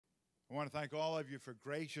I want to thank all of you for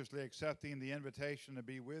graciously accepting the invitation to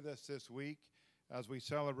be with us this week as we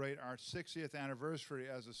celebrate our 60th anniversary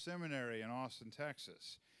as a seminary in Austin,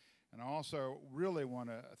 Texas. And I also really want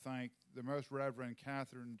to thank the Most Reverend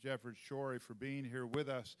Katharine Jefferts Schori for being here with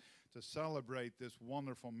us to celebrate this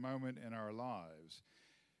wonderful moment in our lives.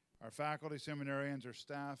 Our faculty, seminarians, our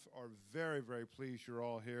staff are very, very pleased you're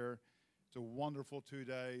all here. It's a wonderful 2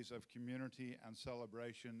 days of community and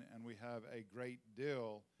celebration, and we have a great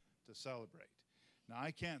deal to celebrate. Now,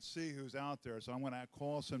 I can't see who's out there, so I'm going to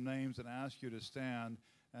call some names and ask you to stand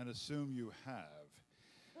and assume you have.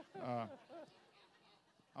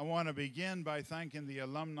 I want to begin by thanking the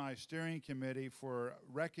Alumni Steering Committee for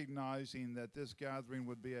recognizing that this gathering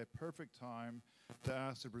would be a perfect time to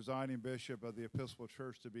ask the presiding bishop of the Episcopal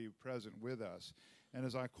Church to be present with us. And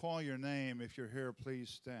as I call your name, if you're here,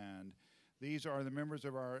 please stand. These are the members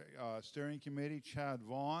of our steering committee: Chad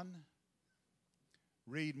Vaughn,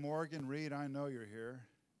 Reed Morgan. Reed, I know you're here.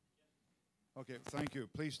 Okay, thank you.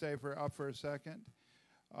 Please stay up for a second.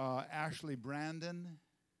 Ashley Brandon,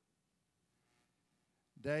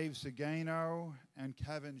 Dave Sagano, and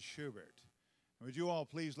Kevin Schubert. Would you all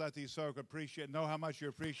please let these folks know how much you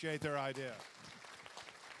appreciate their idea?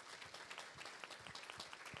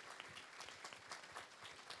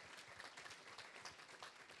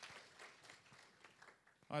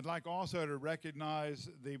 I'd like also to recognize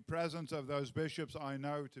the presence of those bishops I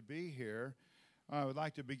know to be here. I would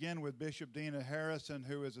like to begin with Bishop Dina Harrison,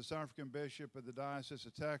 who is a suffragan bishop of the Diocese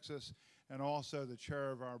of Texas and also the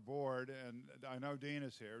chair of our board. And I know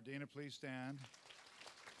Dina's here. Dina, please stand.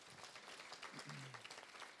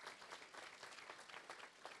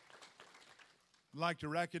 I'd like to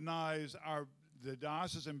recognize the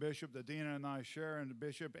diocesan bishop that Dina and I share, and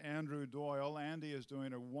Bishop Andrew Doyle. Andy is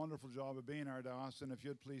doing a wonderful job of being our diocesan. If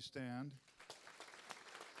you'd please stand.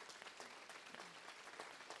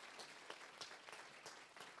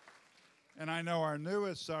 And I know our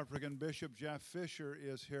newest suffragan, Bishop Jeff Fisher,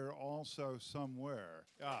 is here also somewhere.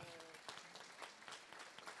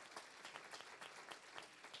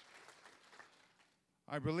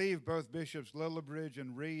 I believe both Bishops Lillibridge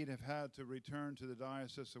and Reed have had to return to the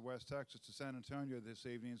Diocese of West Texas to San Antonio this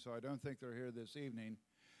evening, so I don't think they're here this evening.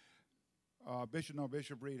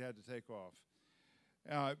 Bishop Reed had to take off.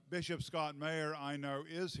 Bishop Scott Mayer, I know,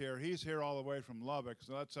 is here. He's here all the way from Lubbock,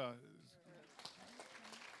 so that's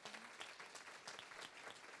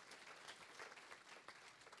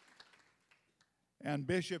And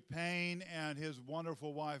Bishop Payne and his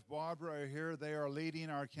wonderful wife Barbara are here. They are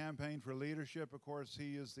leading our campaign for leadership. Of course,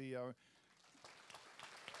 he is the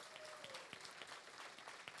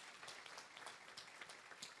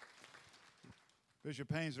Bishop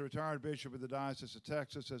Payne's a retired bishop of the Diocese of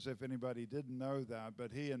Texas, as if anybody didn't know that.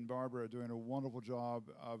 But he and Barbara are doing a wonderful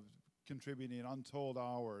job of contributing untold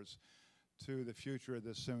hours to the future of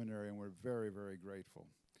this seminary, and we're very, very grateful.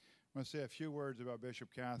 I'm going to say a few words about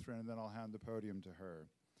Bishop Katharine, and then I'll hand the podium to her.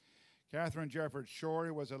 Katharine Jefferts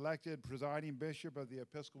Schori was elected presiding bishop of the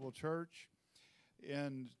Episcopal Church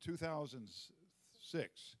in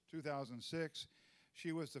 2006.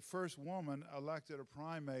 She was the first woman elected a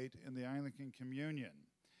primate in the Anglican Communion.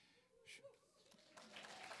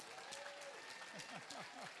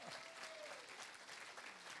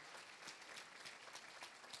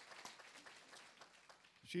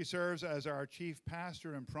 She serves as our chief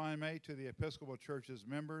pastor and primate to the Episcopal Church's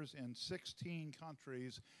members in 16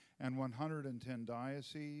 countries and 110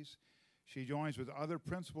 dioceses. She joins with other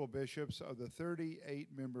principal bishops of the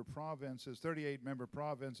 38 member provinces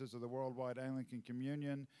of the Worldwide Anglican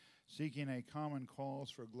Communion, seeking a common cause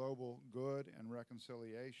for global good and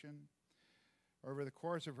reconciliation. Over the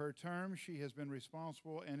course of her term, she has been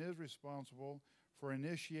responsible and is responsible for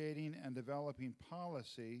initiating and developing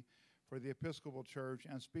policy for the Episcopal Church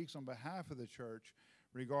and speaks on behalf of the Church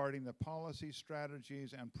regarding the policy,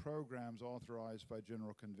 strategies, and programs authorized by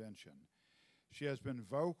General Convention. She has been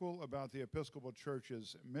vocal about the Episcopal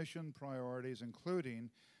Church's mission priorities,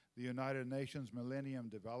 including the United Nations Millennium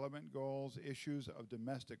Development Goals, issues of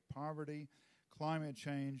domestic poverty, climate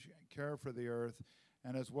change, care for the earth,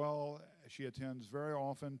 and as well, she attends very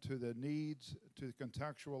often to the needs to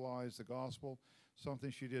contextualize the gospel,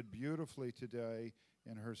 something she did beautifully today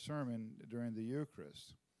in her sermon during the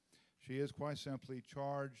Eucharist. She is quite simply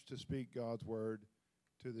charged to speak God's word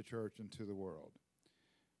to the church and to the world.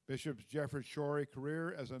 Bishop Jefferts Schori's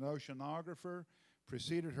career as an oceanographer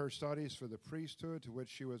preceded her studies for the priesthood, to which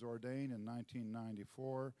she was ordained in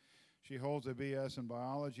 1994. She holds a B.S. in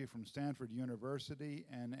biology from Stanford University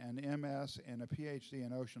and an M.S. and a Ph.D. in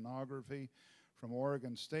oceanography from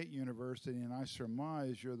Oregon State University, and I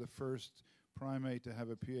surmise you're the first primate to have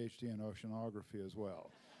a Ph.D. in oceanography as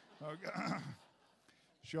well. Okay.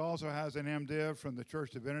 She also has an MDiv from the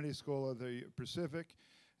Church Divinity School of the Pacific,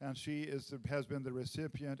 and she has been the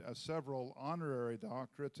recipient of several honorary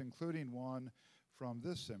doctorates, including one from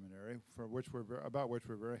this seminary, about which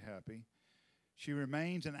we're very happy. She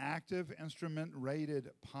remains an active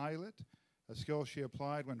instrument-rated pilot, a skill she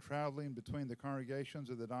applied when traveling between the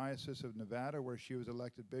congregations of the Diocese of Nevada, where she was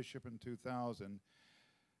elected bishop in 2000.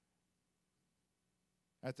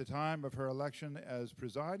 At the time of her election as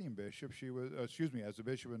presiding bishop, as the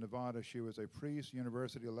Bishop of Nevada, she was a priest,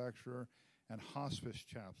 university lecturer, and hospice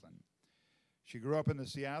chaplain. She grew up in the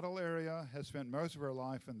Seattle area, has spent most of her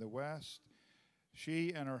life in the West.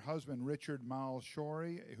 She and her husband, Richard Miles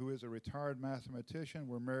Schori, who is a retired mathematician,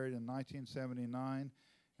 were married in 1979,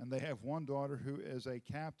 and they have one daughter who is a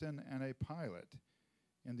captain and a pilot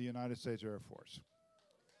in the United States Air Force.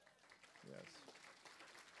 Yes.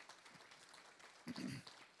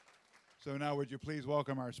 So now would you please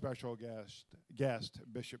welcome our special guest,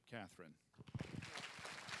 Bishop Katharine.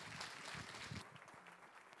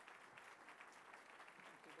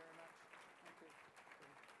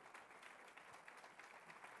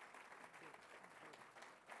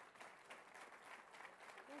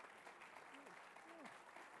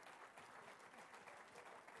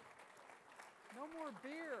 No more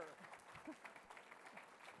beer.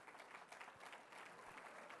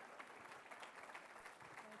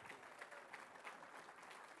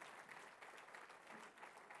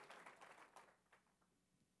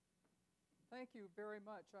 Thank you very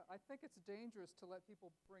much. I think it's dangerous to let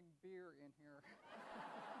people bring beer in here.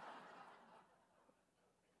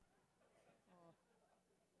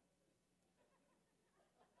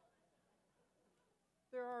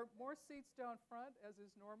 There are more seats down front, as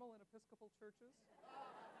is normal in Episcopal churches.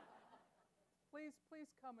 Please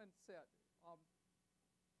come and sit.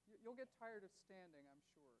 You'll get tired of standing, I'm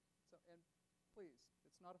sure. And please,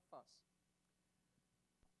 it's not a fuss.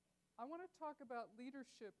 I want to talk about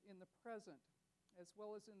leadership in the present, as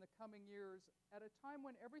well as in the coming years, at a time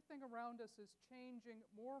when everything around us is changing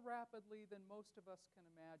more rapidly than most of us can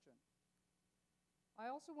imagine. I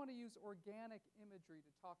also want to use organic imagery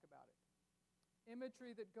to talk about it.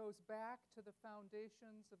 Imagery that goes back to the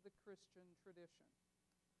foundations of the Christian tradition.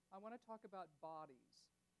 I want to talk about bodies.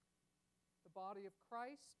 The body of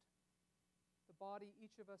Christ, the body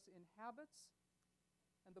each of us inhabits,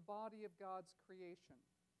 and the body of God's creation.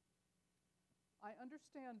 I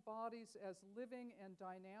understand bodies as living and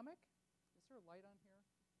dynamic. Is there a light on here?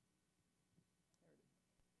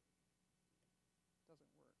 There it is.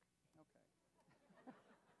 Doesn't work. Okay.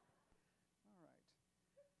 All right.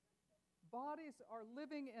 Bodies are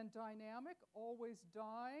living and dynamic, always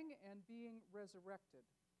dying and being resurrected.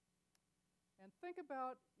 And think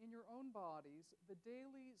about, in your own bodies, the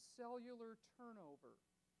daily cellular turnover,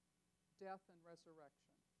 death and resurrection.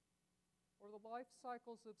 Or the life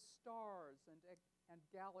cycles of stars and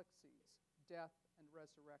galaxies, death and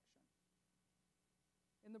resurrection.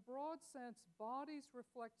 In the broad sense, bodies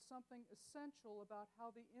reflect something essential about how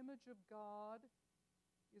the image of God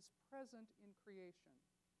is present in creation.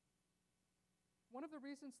 One of the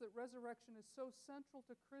reasons that resurrection is so central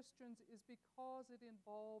to Christians is because it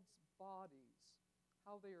involves bodies,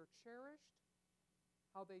 how they are cherished,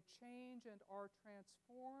 how they change and are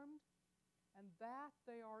transformed, and that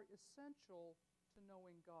they are essential to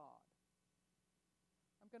knowing God.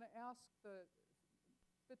 I'm going to ask the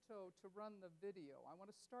Fito to run the video. I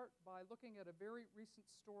want to start by looking at a very recent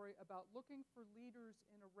story about looking for leaders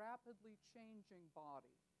in a rapidly changing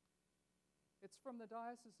body. It's from the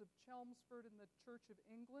Diocese of Chelmsford in the Church of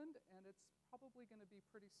England, and it's probably going to be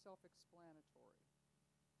pretty self-explanatory.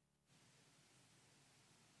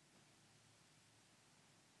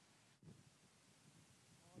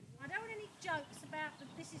 I don't want any jokes about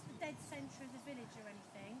this is the dead centre of the village or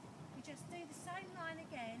anything. You just do the same line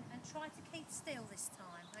again and try to keep still this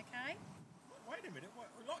time, okay? Wait a minute,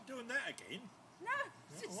 we're not doing that again. No,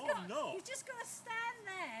 not. You've just got to stand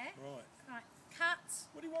there. Right. Right, cut.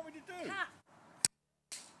 What do you want me to do? Cut.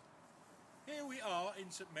 Here we are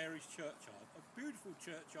in St Mary's Churchyard, a beautiful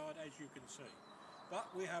churchyard as you can see.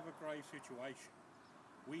 But we have a grave situation.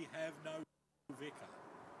 We have no vicar.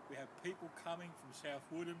 We have people coming from South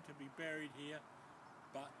Woodham to be buried here,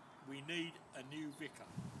 but we need a new vicar.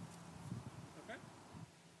 Okay?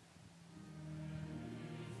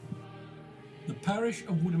 The parish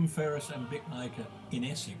of Woodham Ferris and Bickmaker in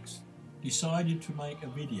Essex decided to make a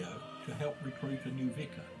video to help recruit a new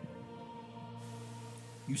vicar.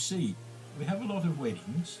 You see, we have a lot of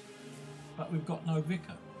weddings, but we've got no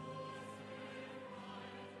vicar.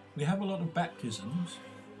 We have a lot of baptisms,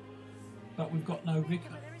 but we've got no vicar.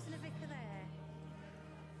 But there isn't a vicar there.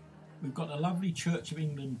 We've got a lovely Church of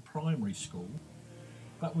England primary school,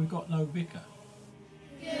 but we've got no vicar.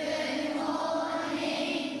 Good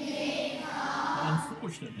morning, vicar.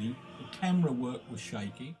 Unfortunately, the camera work was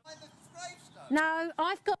shaky. No,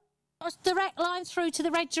 I've got a direct line through to the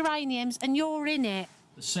red geraniums and you're in it.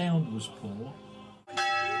 The sound was poor.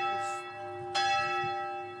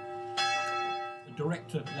 The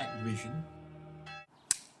director lacked vision.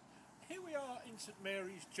 Here we are in St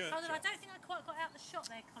Mary's Church. Hold on, I don't think I quite got out the shot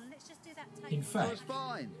there, Colin. Let's just do that take. In fact,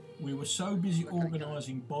 we were so busy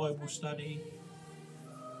organising Bible study,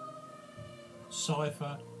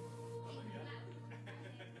 cipher,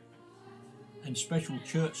 and special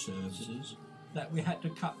church services that we had to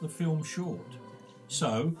cut the film short.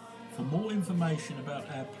 So, for more information about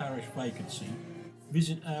our parish vacancy,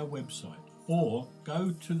 visit our website or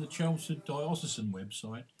go to the Chelmsford Diocesan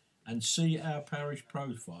website and see our parish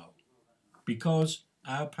profile, because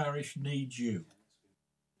our parish needs you.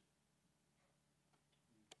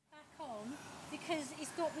 Back on, because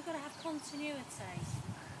we've got to have continuity.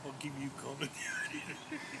 I'll give you continuity.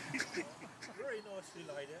 Very nicely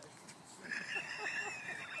laid out.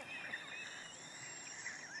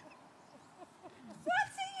 What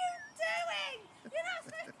are you doing? You're not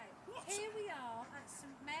supposed to. Here we are at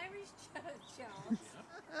St Mary's Churchyard.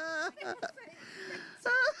 Get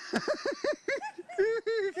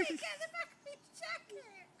the back of his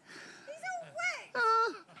jacket. He's all wet.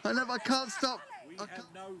 I know, I can't stop. We have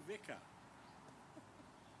no vicar.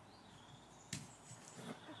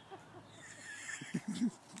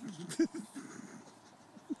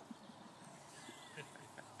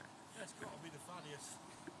 That's got to be the funniest.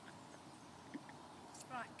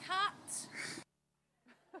 Right, cut.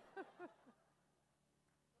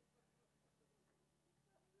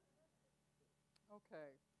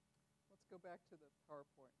 Okay, let's go back to the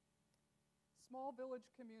PowerPoint. Small village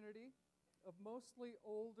community of mostly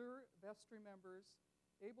older vestry members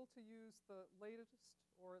able to use the latest,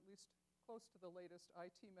 or at least close to the latest,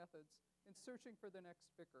 IT methods in searching for the next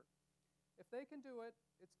vicar. If they can do it,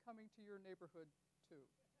 it's coming to your neighborhood too.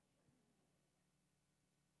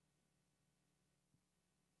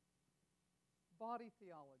 Body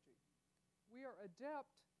theology. We are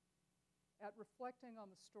adept at reflecting on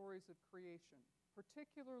the stories of creation,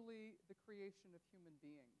 particularly the creation of human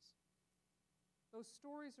beings. Those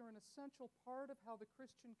stories are an essential part of how the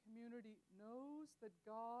Christian community knows that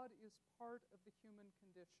God is part of the human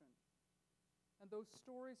condition. And those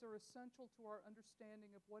stories are essential to our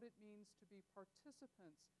understanding of what it means to be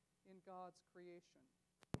participants in God's creation.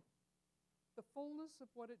 The fullness of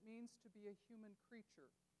what it means to be a human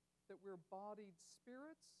creature, that we're bodied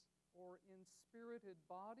spirits or inspirited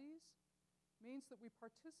bodies, means that we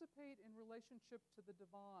participate in relationship to the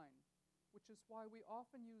divine, which is why we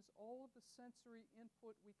often use all of the sensory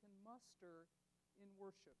input we can muster in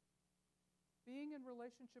worship. Being in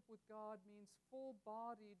relationship with God means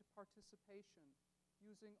full-bodied participation,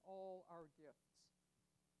 using all our gifts.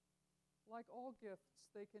 Like all gifts,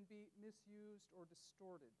 they can be misused or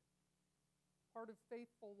distorted. Part of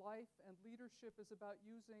faithful life and leadership is about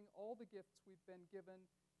using all the gifts we've been given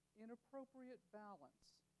in appropriate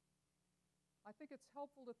balance. I think it's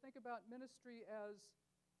helpful to think about ministry as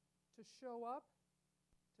to show up,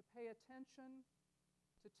 to pay attention,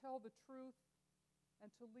 to tell the truth, and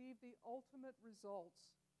to leave the ultimate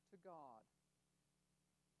results to God.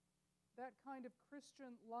 That kind of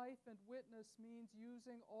Christian life and witness means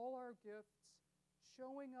using all our gifts,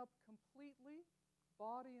 showing up completely,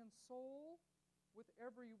 body and soul, with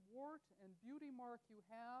every wart and beauty mark you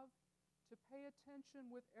have, to pay attention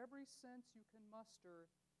with every sense you can muster,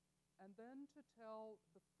 and then to tell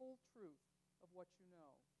the full truth of what you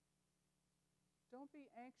know. Don't be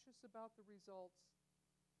anxious about the results.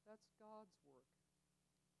 That's God's work.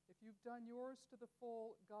 If you've done yours to the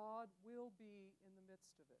full, God will be in the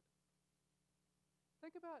midst of it.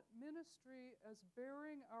 Think about ministry as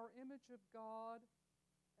bearing our image of God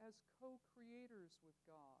as co-creators with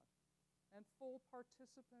God and full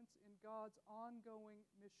participants in God's ongoing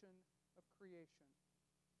mission of creation.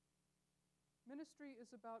 Ministry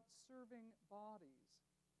is about serving bodies,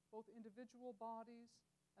 both individual bodies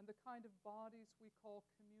and the kind of bodies we call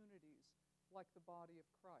communities, like the body of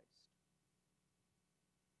Christ.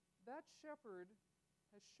 That shepherd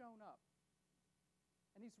has shown up,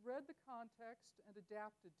 and he's read the context and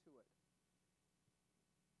adapted to it.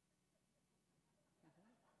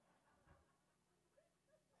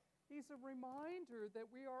 He's a reminder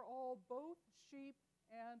that we are all both sheep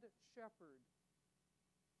and shepherd,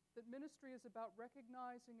 that ministry is about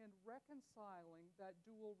recognizing and reconciling that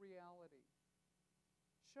dual reality.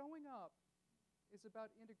 Showing up is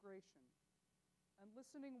about integration, And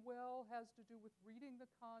listening well has to do with reading the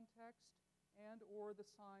context and or the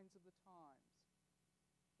signs of the times.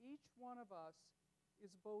 Each one of us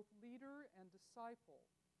is both leader and disciple,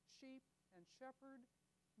 sheep and shepherd,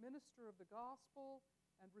 minister of the gospel,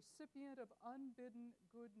 and recipient of unbidden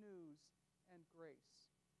good news and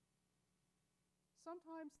grace.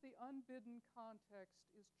 Sometimes the unbidden context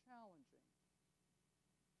is challenging.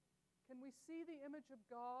 Can we see the image of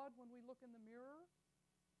God when we look in the mirror?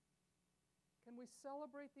 Can we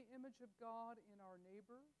celebrate the image of God in our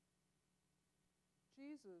neighbor?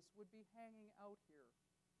 Jesus would be hanging out here,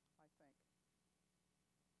 I think.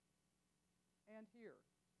 And here,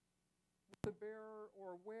 with the bearer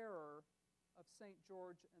or wearer of St.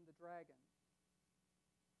 George and the Dragon.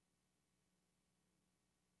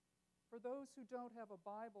 For those who don't have a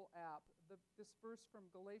Bible app, this verse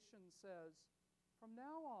from Galatians says, "From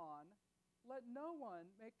now on, let no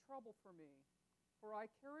one make trouble for me, for I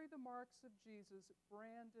carry the marks of Jesus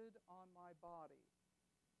branded on my body."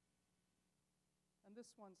 And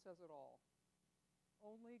this one says it all.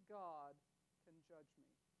 Only God can judge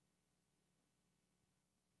me.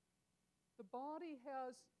 The body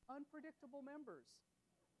has unpredictable members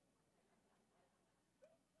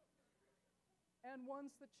and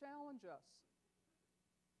ones that challenge us.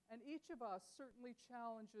 And each of us certainly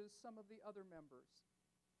challenges some of the other members.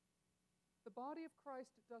 The body of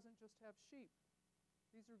Christ doesn't just have sheep.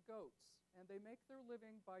 These are goats, and they make their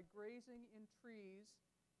living by grazing in trees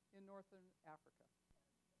in northern Africa.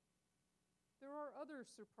 There are other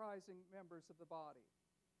surprising members of the body.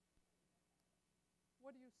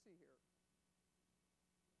 What do you see here?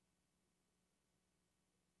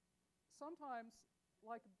 Sometimes,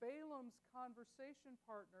 like Balaam's conversation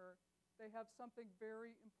partner, they have something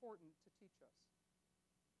very important to teach us.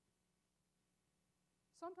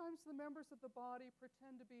 Sometimes the members of the body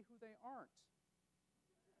pretend to be who they aren't.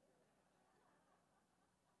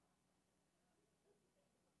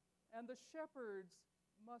 And the shepherds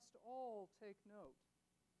must all take note.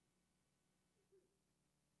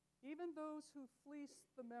 Even those who fleece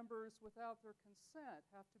the members without their consent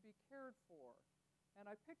have to be cared for. And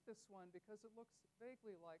I picked this one because it looks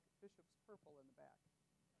vaguely like Bishop's purple in the back.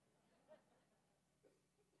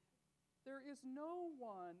 There is no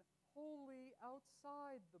one wholly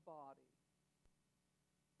outside the body.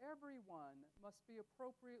 Everyone must be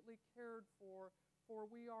appropriately cared for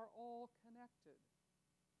we are all connected.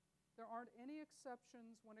 There aren't any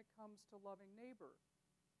exceptions when it comes to loving neighbor,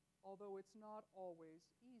 although it's not always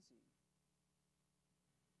easy.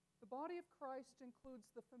 The body of Christ includes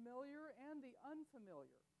the familiar and the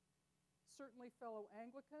unfamiliar, certainly fellow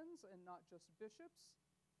Anglicans and not just bishops.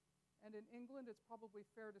 And in England, it's probably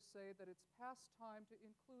fair to say that it's past time to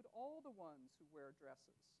include all the ones who wear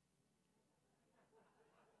dresses.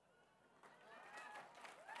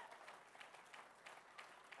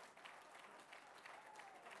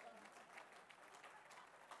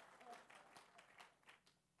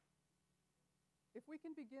 If we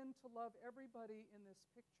can begin to love everybody in this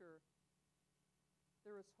picture,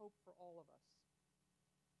 there is hope for all of us.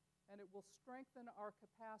 And it will strengthen our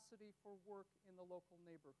capacity for work in the local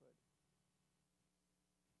neighborhood.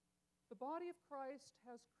 The body of Christ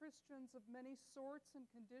has Christians of many sorts and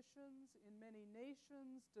conditions in many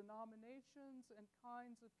nations, denominations, and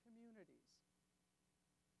kinds of communities.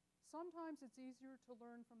 Sometimes it's easier to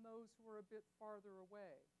learn from those who are a bit farther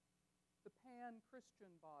away. The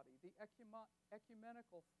pan-Christian body, the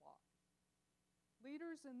ecumenical flock.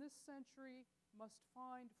 Leaders in this century must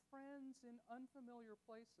find friends in unfamiliar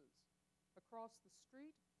places, across the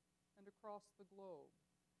street and across the globe.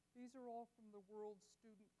 These are all from the World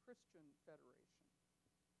Student Christian Federation.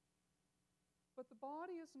 But the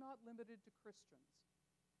body is not limited to Christians.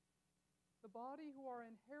 The body who are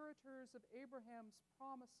inheritors of Abraham's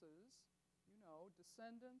promises,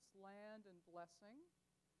 descendants, land, and blessing,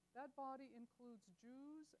 that body includes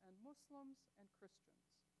Jews and Muslims and Christians.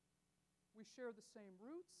 We share the same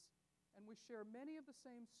roots, and we share many of the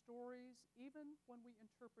same stories, even when we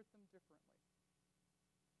interpret them differently.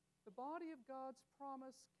 The body of God's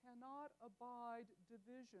promise cannot abide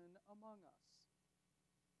division among us.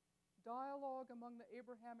 Dialogue among the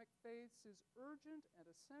Abrahamic faiths is urgent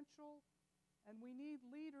and essential, and we need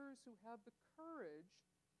leaders who have the courage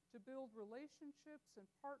to build relationships and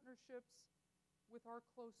partnerships with our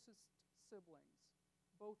closest siblings,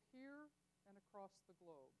 both here and across the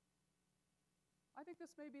globe. I think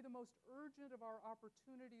this may be the most urgent of our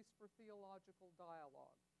opportunities for theological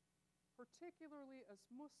dialogue, particularly as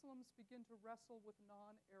Muslims begin to wrestle with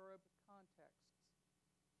non-Arab contexts.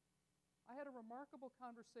 I had a remarkable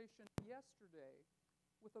conversation yesterday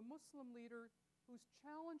with a Muslim leader who's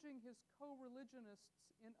challenging his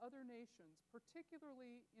co-religionists in other nations,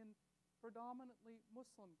 particularly in predominantly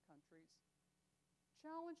Muslim countries,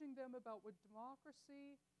 challenging them about what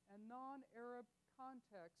democracy and non-Arab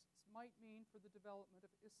contexts might mean for the development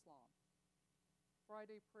of Islam.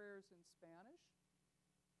 Friday prayers in Spanish,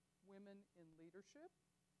 women in leadership.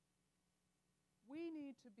 We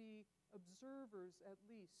need to be observers, at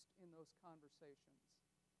least, in those conversations,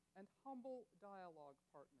 and humble dialogue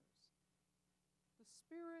partners. The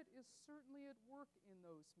Spirit is certainly at work in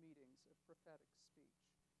those meetings of prophetic speech.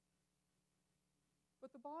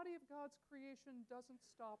 But the body of God's creation doesn't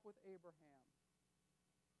stop with Abraham.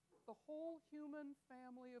 The whole human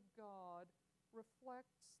family of God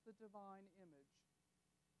reflects the divine image.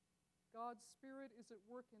 God's Spirit is at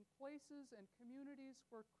work in places and communities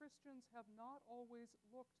where Christians have not always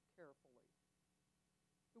looked carefully.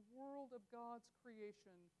 The world of God's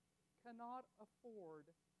creation cannot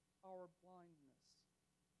afford our blindness.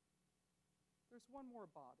 There's one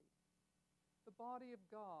more body. The body of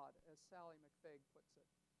God, as Sally McFaig puts it.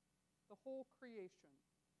 The whole creation,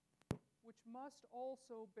 which must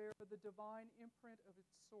also bear the divine imprint of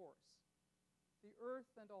its source. The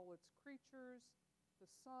earth and all its creatures, the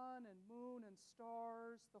sun and moon and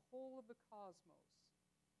stars, the whole of the cosmos.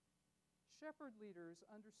 Shepherd leaders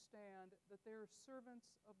understand that they are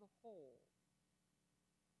servants of the whole.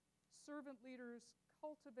 Servant leaders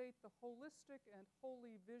cultivate the holistic and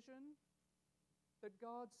holy vision that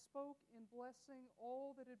God spoke in blessing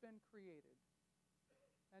all that had been created,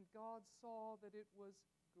 and God saw that it was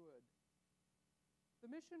good. The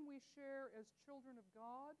mission we share as children of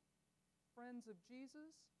God, friends of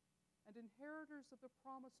Jesus, and inheritors of the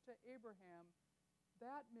promise to Abraham,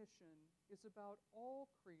 that mission is about all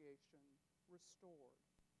creation restored.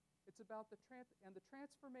 It's about the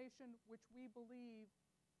transformation which we believe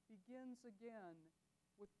begins again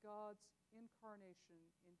with God's incarnation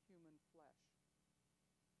in human flesh.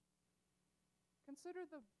 Consider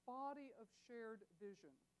the body of shared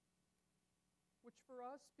vision, which for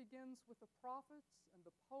us begins with the prophets and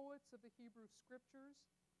the poets of the Hebrew Scriptures,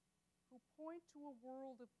 who point to a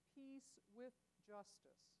world of peace with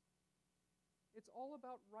justice. It's all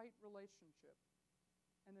about right relationship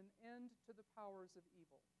and an end to the powers of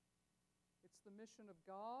evil. It's the mission of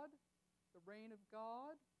God, the reign of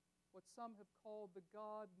God, what some have called the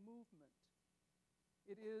God movement.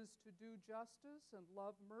 It is to do justice and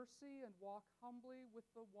love mercy and walk humbly with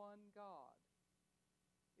the one God.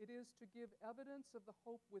 It is to give evidence of the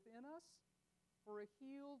hope within us for a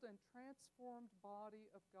healed and transformed body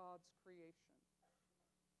of God's creation.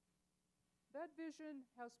 That vision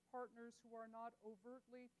has partners who are not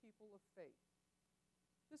overtly people of faith.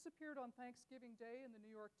 This appeared on Thanksgiving Day in the New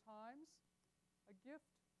York Times, a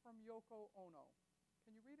gift from Yoko Ono.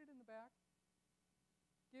 Can you read it in the back?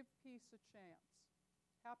 Give peace a chance.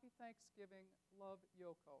 Happy Thanksgiving, love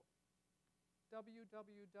Yoko.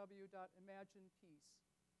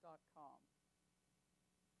 www.imaginepeace.com.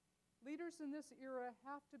 Leaders in this era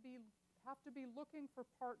have to be looking for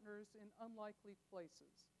partners in unlikely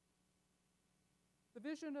places. The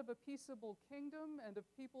vision of a peaceable kingdom and of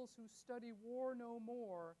peoples who study war no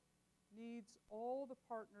more needs all the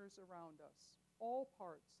partners around us, all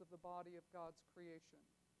parts of the body of God's creation.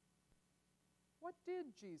 What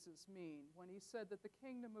did Jesus mean when he said that the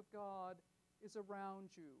kingdom of God is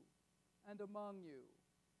around you and among you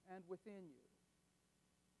and within you?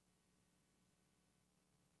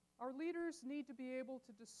 Our leaders need to be able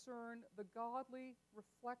to discern the godly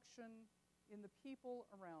reflection in the people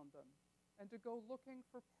around them and to go looking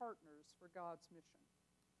for partners for God's mission.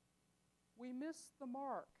 We miss the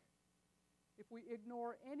mark if we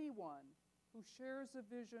ignore anyone who shares a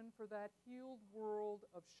vision for that healed world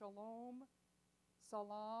of shalom,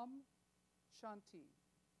 salam, shanti.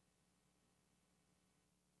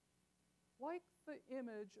 Like the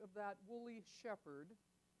image of that woolly shepherd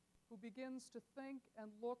who begins to think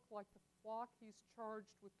and look like the flock he's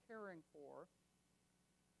charged with caring for,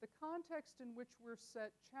 the context in which we're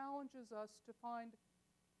set challenges us to find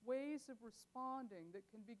ways of responding that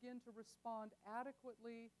can begin to respond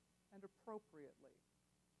adequately and appropriately.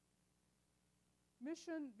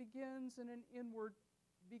 Mission begins in an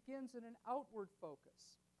outward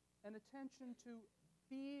focus, an attention to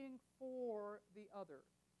being for the other,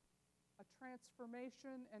 a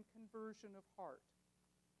transformation and conversion of heart.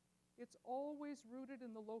 It's always rooted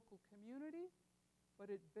in the local community, but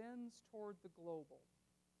it bends toward the global.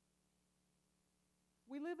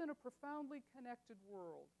 We live in a profoundly connected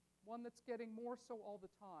world, one that's getting more so all the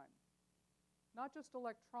time. Not just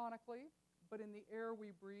electronically, but in the air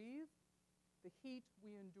we breathe, the heat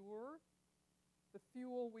we endure, the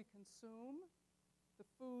fuel we consume, the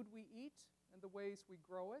food we eat and the ways we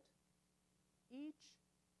grow it, each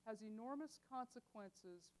has enormous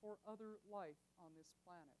consequences for other life on this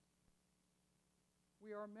planet.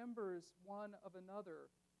 We are members one of another,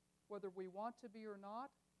 whether we want to be or not,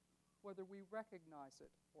 whether we recognize it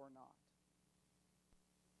or not.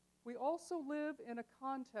 We also live in a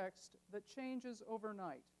context that changes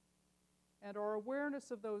overnight, and our awareness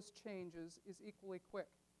of those changes is equally quick.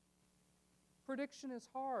 Prediction is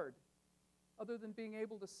hard, other than being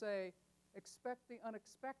able to say, expect the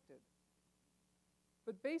unexpected.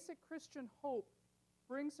 But basic Christian hope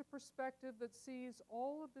brings a perspective that sees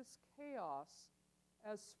all of this chaos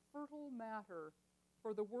as fertile matter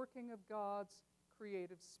for the working of God's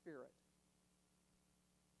creative spirit.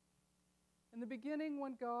 In the beginning,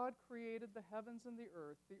 when God created the heavens and the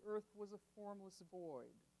earth was a formless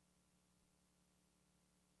void.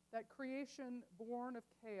 That creation born of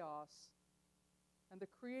chaos and the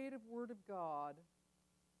creative word of God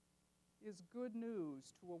is good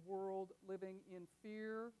news to a world living in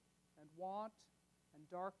fear and want and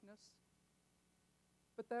darkness.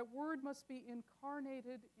 But that word must be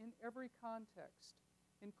incarnated in every context,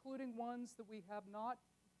 including ones that we have not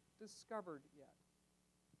discovered yet.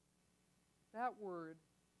 That word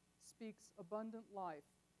speaks abundant life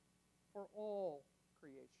for all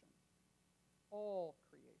creation. All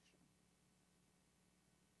creation.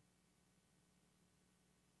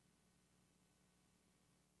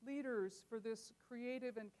 Leaders for this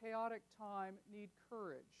creative and chaotic time need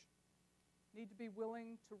courage, need to be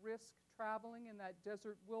willing to risk traveling in that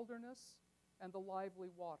desert wilderness and the lively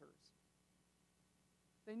waters.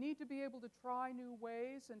 They need to be able to try new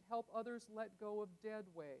ways and help others let go of dead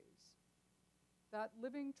ways. That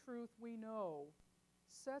living truth we know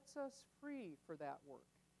sets us free for that work.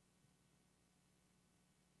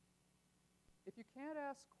 If you can't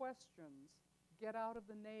ask questions, get out of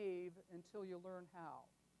the nave until you learn how.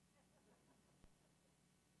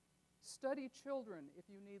 Study children if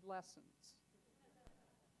you need lessons.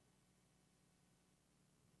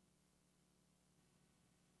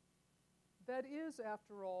 That is,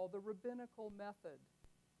 after all, the rabbinical method.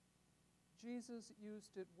 Jesus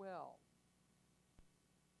used it well.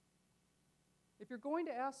 If you're going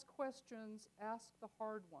to ask questions, ask the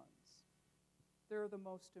hard ones. They're the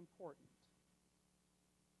most important.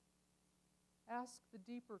 Ask the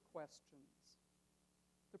deeper questions,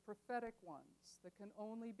 the prophetic ones that can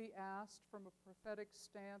only be asked from a prophetic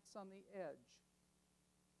stance on the edge,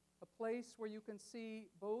 a place where you can see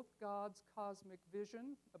both God's cosmic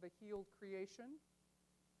vision of a healed creation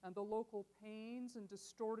and the local pains and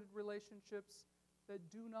distorted relationships that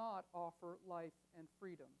do not offer life and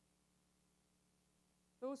freedom.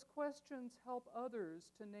 Those questions help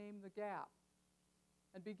others to name the gap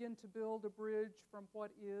and begin to build a bridge from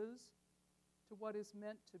what is to what is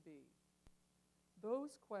meant to be.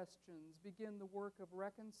 Those questions begin the work of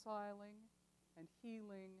reconciling and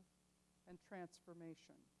healing and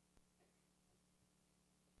transformation.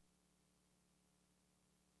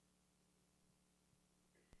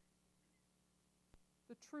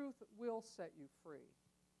 The truth will set you free.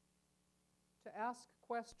 To ask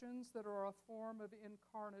questions that are a form of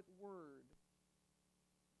incarnate word.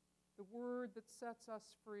 The word that sets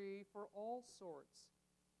us free for all sorts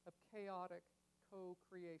of chaotic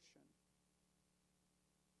co-creation.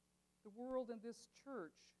 The world and this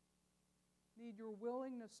church need your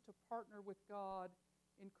willingness to partner with God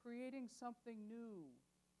in creating something new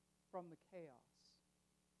from the chaos.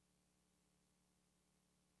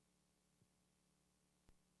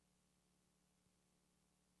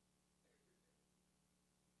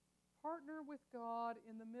 Partner with God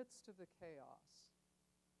in the midst of the chaos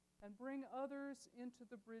and bring others into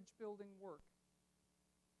the bridge-building work.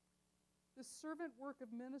 This servant work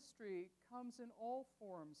of ministry comes in all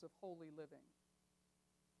forms of holy living,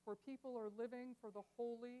 where people are living for the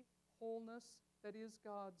holy wholeness that is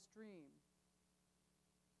God's dream.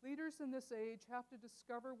 Leaders in this age have to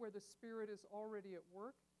discover where the Spirit is already at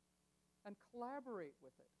work and collaborate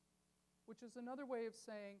with it, which is another way of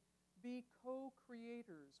saying, be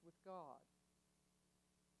co-creators with God.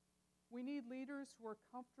 We need leaders who are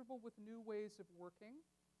comfortable with new ways of working,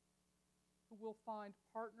 who will find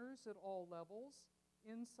partners at all levels,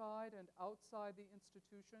 inside and outside the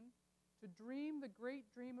institution, to dream the great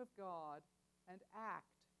dream of God and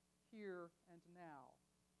act here and now.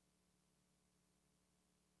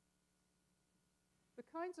 The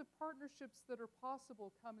kinds of partnerships that are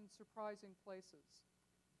possible come in surprising places,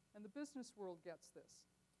 and the business world gets this.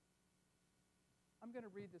 I'm going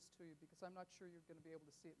to read this to you because I'm not sure you're going to be able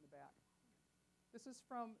to see it in the back. This is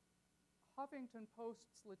from Huffington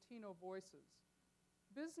Post's Latino Voices.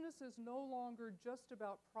 Business is no longer just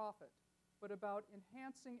about profit. but about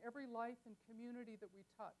enhancing every life and community that we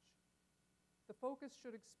touch. The focus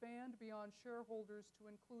should expand beyond shareholders to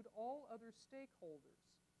include all other stakeholders.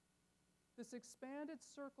 This expanded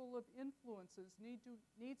circle of influences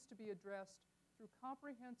needs to be addressed through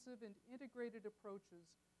comprehensive and integrated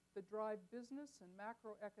approaches that drive business and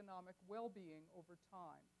macroeconomic well-being over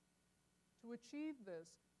time. To achieve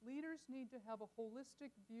this, leaders need to have a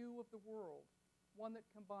holistic view of the world, one that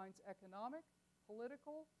combines economic,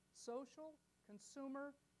 political, social,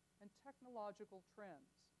 consumer, and technological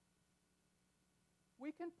trends. We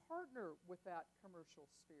can partner with that commercial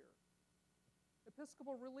sphere.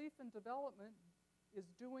 Episcopal Relief and Development is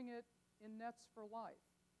doing it in Nets for Life.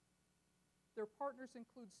 Their partners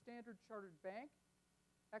include Standard Chartered Bank,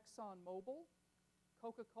 ExxonMobil,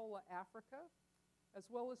 Coca-Cola Africa, as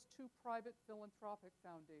well as two private philanthropic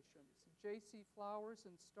foundations, J.C. Flowers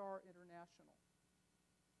and Star International.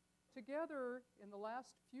 Together, in the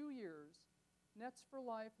last few years, Nets for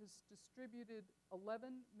Life has distributed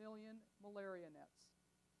 11 million malaria nets,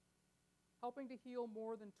 helping to heal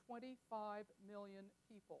more than 25 million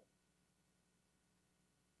people.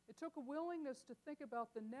 It took a willingness to think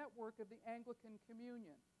about the network of the Anglican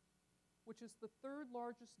Communion, which is the third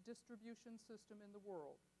largest distribution system in the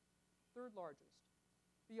world, third largest,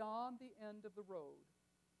 beyond the end of the road.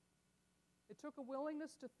 It took a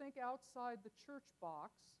willingness to think outside the church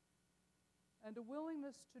box and a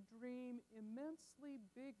willingness to dream immensely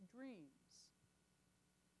big dreams.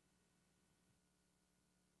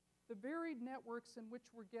 The varied networks in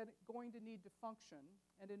which we're going to need to function,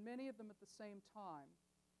 and in many of them at the same time,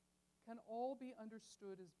 can all be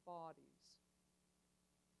understood as bodies.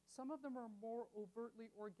 Some of them are more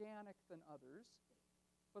overtly organic than others,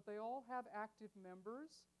 but they all have active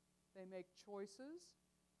members, they make choices,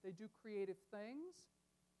 they do creative things,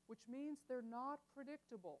 which means they're not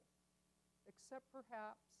predictable, except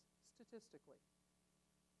perhaps statistically.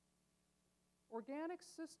 Organic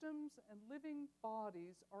systems and living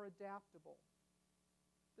bodies are adaptable.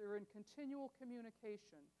 They're in continual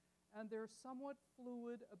communication, and they're somewhat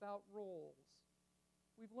fluid about roles.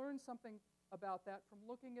 We've learned something about that from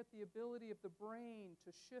looking at the ability of the brain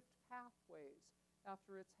to shift pathways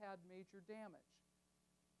after it's had major damage.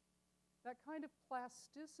 That kind of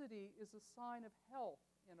plasticity is a sign of health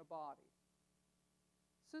in a body.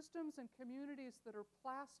 Systems and communities that are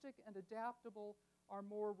plastic and adaptable are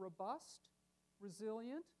more robust,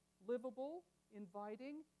 resilient, livable,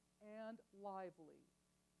 inviting, and lively.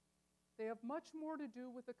 They have much more to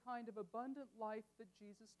do with the kind of abundant life that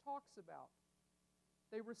Jesus talks about.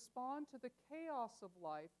 They respond to the chaos of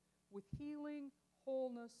life with healing,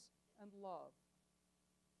 wholeness, and love.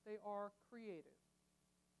 They are creative.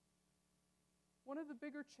 One of the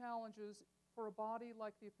bigger challenges for a body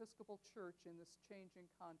like the Episcopal Church in this changing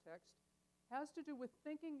context has to do with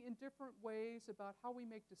thinking in different ways about how we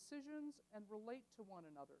make decisions and relate to one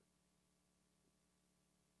another.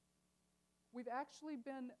 We've actually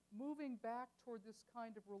been moving back toward this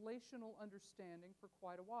kind of relational understanding for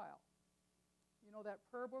quite a while. You know that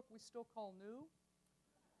prayer book we still call new?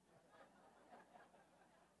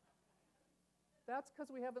 That's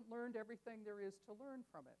because we haven't learned everything there is to learn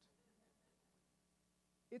from it.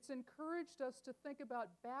 It's encouraged us to think about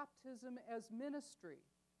baptism as ministry,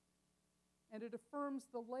 and it affirms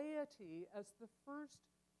the laity as the first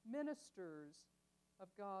ministers of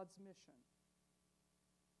God's mission.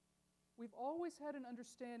 We've always had an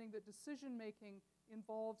understanding that decision-making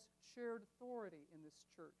involves shared authority in this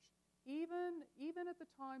church, even at the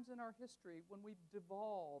times in our history when we've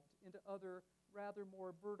devolved into other, rather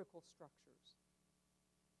more vertical structures.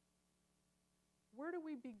 Where do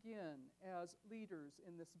we begin as leaders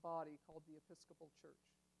in this body called the Episcopal Church?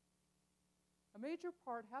 A major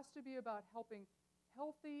part has to be about helping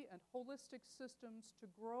healthy and holistic systems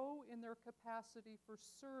to grow in their capacity for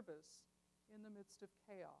service in the midst of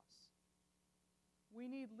chaos. We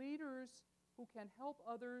need leaders who can help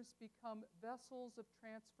others become vessels of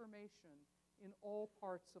transformation in all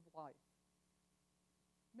parts of life.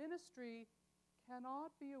 Ministry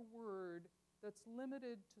cannot be a word that's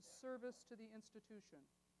limited to service to the institution.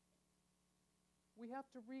 We have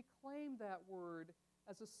to reclaim that word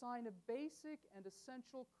as a sign of basic and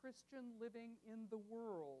essential Christian living in the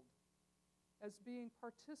world, as being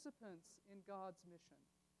participants in God's mission.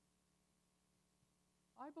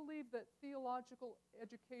 I believe that theological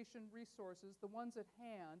education resources, the ones at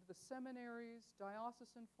hand, the seminaries,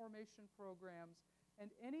 diocesan formation programs,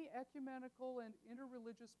 and any ecumenical and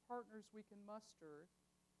interreligious partners we can muster,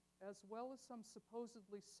 as well as some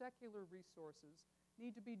supposedly secular resources,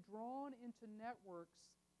 need to be drawn into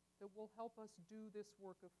networks that will help us do this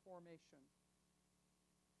work of formation.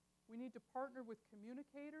 We need to partner with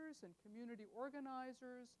communicators and community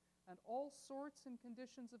organizers and all sorts and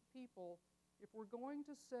conditions of people if we're going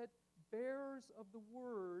to set bearers of the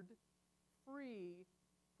word free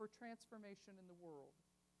for transformation in the world.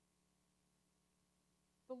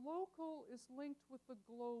 The local is linked with the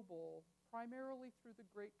global primarily through the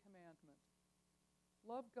Great Commandment.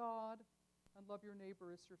 Love God and love your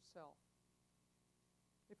neighbor as yourself.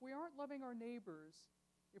 If we aren't loving our neighbors,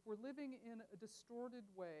 if we're living in a distorted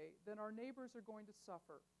way, then our neighbors are going to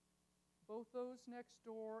suffer, both those next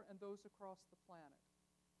door and those across the planet.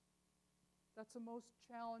 That's a most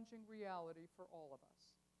challenging reality for all of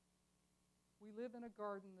us. We live in a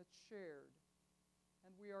garden that's shared,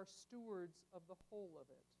 and we are stewards of the whole of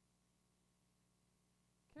it.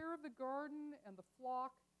 Care of the garden and the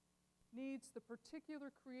flock needs the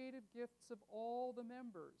particular creative gifts of all the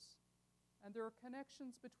members, and there are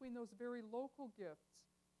connections between those very local gifts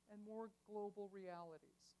and more global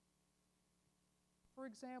realities. For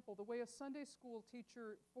example, the way a Sunday school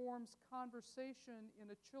teacher forms conversation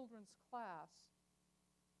in a children's class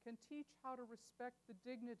can teach how to respect the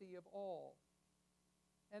dignity of all,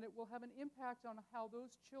 and it will have an impact on how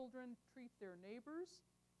those children treat their neighbors,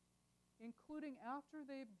 including after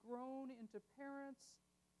they've grown into parents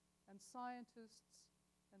and scientists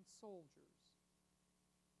and soldiers.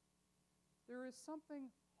 There is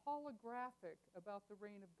something holographic about the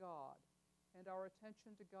reign of God and our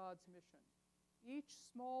attention to God's mission. Each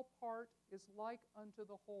small part is like unto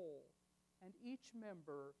the whole, and each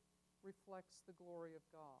member reflects the glory of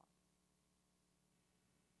God.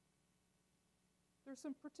 There's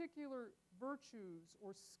some particular virtues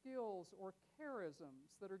or skills or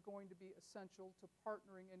charisms that are going to be essential to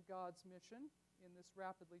partnering in God's mission in this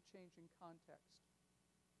rapidly changing context.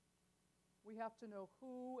 We have to know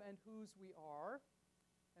who and whose we are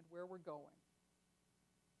and where we're going.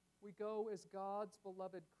 We go as God's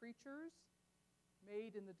beloved creatures,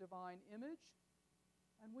 made in the divine image,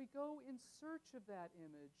 and we go in search of that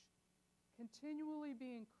image, continually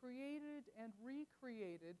being created and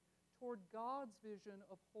recreated toward God's vision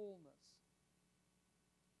of wholeness.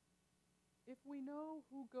 If we know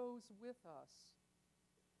who goes with us,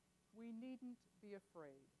 we needn't be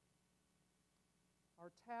afraid.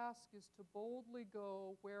 Our task is to boldly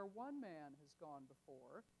go where one man has gone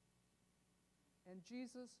before, and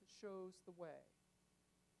Jesus shows the way.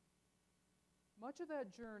 Much of that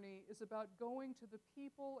journey is about going to the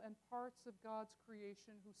people and parts of God's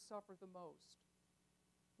creation who suffer the most,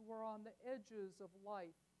 who are on the edges of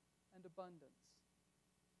life and abundance.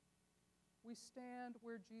 We stand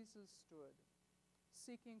where Jesus stood,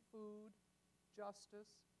 seeking food, justice,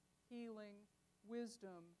 healing,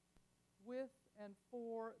 wisdom, with and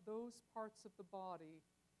for those parts of the body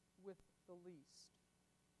with the least.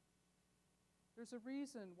 There's a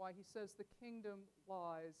reason why he says the kingdom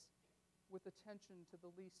lies with attention to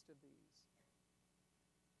the least of these.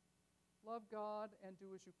 Love God and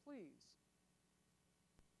do as you please.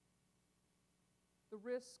 The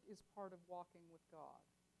risk is part of walking with God.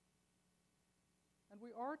 And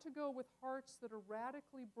we are to go with hearts that are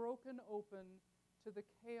radically broken open to the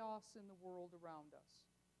chaos in the world around us,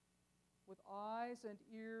 with eyes and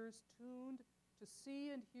ears tuned to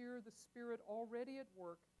see and hear the Spirit already at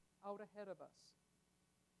work out ahead of us.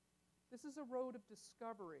 This is a road of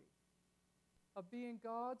discovery, of being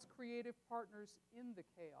God's creative partners in the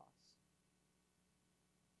chaos.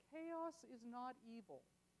 Chaos is not evil.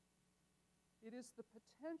 It is the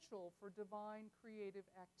potential for divine creative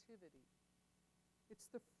activity. It's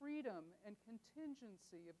the freedom and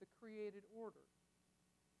contingency of the created order.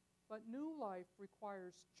 But new life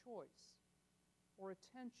requires choice or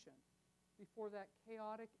attention before that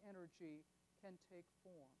chaotic energy can take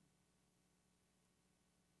form.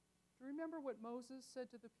 Do you remember what Moses said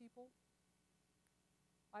to the people?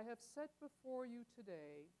 I have set before you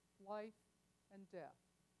today life and death.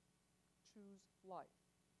 Choose life.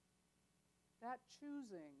 That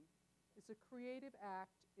choosing is a creative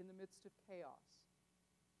act in the midst of chaos.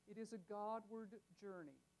 It is a Godward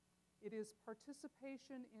journey. It is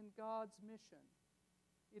participation in God's mission.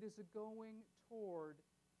 It is a going toward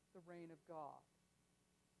the reign of God.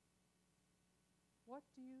 What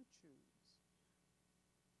do you choose?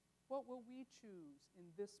 What will we choose in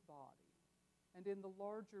this body and in the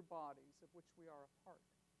larger bodies of which we are a part?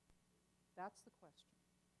 That's the question.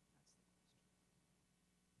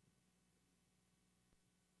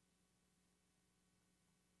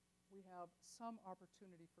 We have some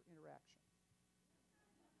opportunity for interaction.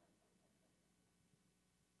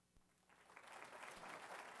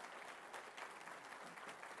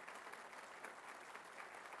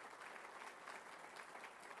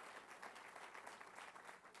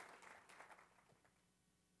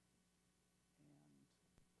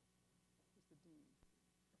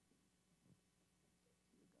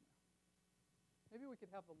 maybe we could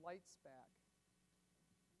have the lights back.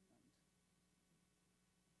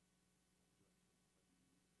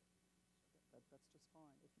 That's just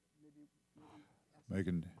fine. If maybe ask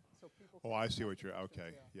Making. so people Oh, can I see ask what you're. questions,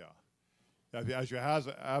 Okay, yeah. yeah.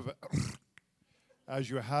 As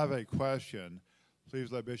you have a question,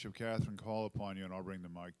 please let Bishop Katharine call upon you, and I'll bring the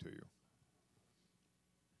mic to you.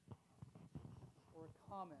 Or a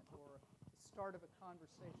comment, or the start of a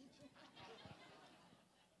conversation.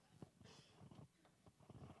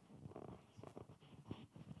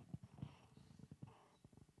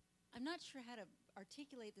 I'm not sure how to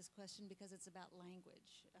articulate this question because it's about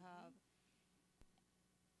language.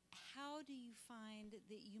 How do you find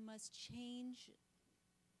that you must change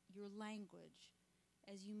your language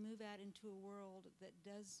as you move out into a world that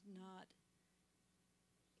is not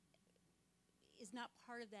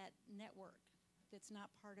part of that network, that's not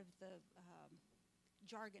part of the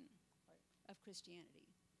jargon of Christianity?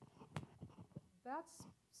 That's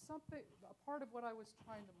something, a part of what I was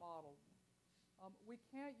trying to model. We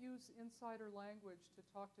can't use insider language to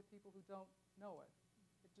talk to people who don't know it.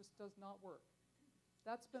 It just does not work.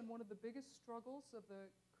 That's been one of the biggest struggles of the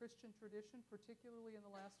Christian tradition, particularly in the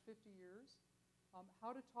last 50 years. How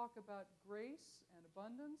to talk about grace and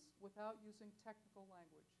abundance without using technical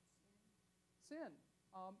language. Sin.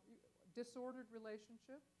 Disordered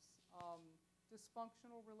relationships,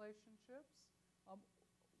 dysfunctional relationships.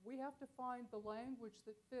 We have to find the language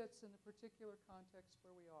that fits in the particular context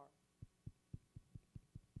where we are.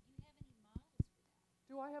 Do you have any models for that?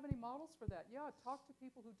 Do I have any models for that? Yeah, talk to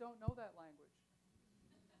people who don't know that language.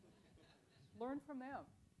 Learn from them.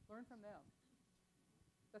 Learn from them.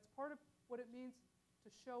 That's part of what it means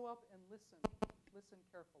to show up and listen. Listen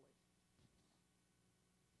carefully.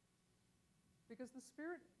 Because the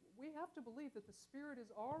Spirit, we have to believe that the Spirit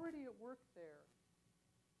is already at work there.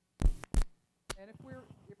 And if we're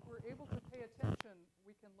able to pay attention,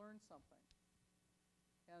 we can learn something.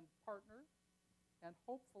 And partner, and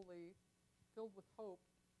hopefully, filled with hope,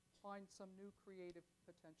 find some new creative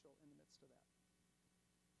potential in the midst of that.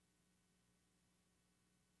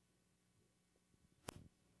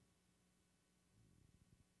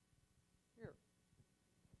 Here.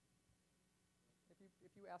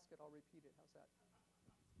 If you ask it, I'll repeat it. How's that?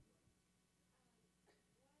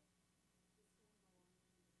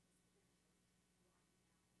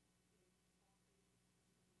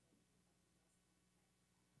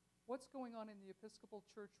 What's going on in the Episcopal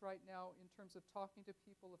Church right now in terms of talking to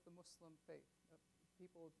people of the Muslim faith,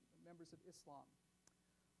 people, members of Islam?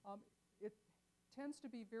 It tends to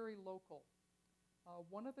be very local.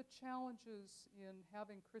 One of the challenges in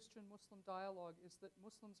having Christian-Muslim dialogue is that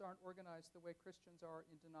Muslims aren't organized the way Christians are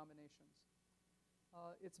in denominations.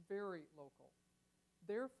 It's very local.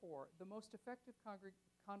 Therefore, the most effective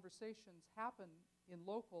conversations happen in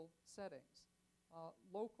local settings,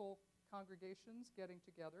 local congregations getting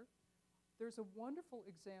together. There's a wonderful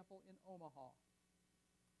example in Omaha.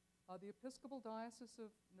 The Episcopal Diocese of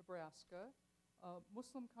Nebraska, a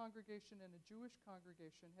Muslim congregation and a Jewish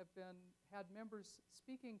congregation have had members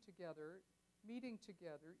speaking together, meeting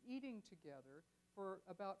together, eating together for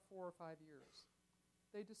about 4 or 5 years.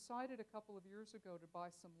 They decided a couple of years ago to buy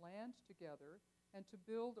some land together and to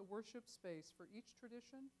build a worship space for each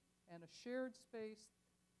tradition and a shared space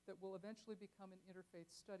that will eventually become an interfaith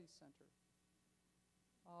study center.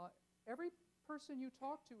 Every person you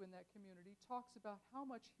talk to in that community talks about how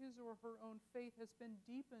much his or her own faith has been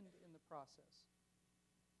deepened in the process.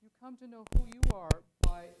 You come to know who you are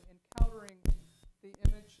by encountering the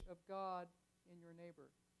image of God in your neighbor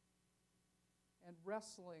and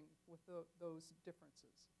wrestling with those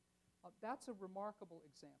differences. That's a remarkable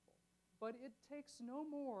example. But it takes no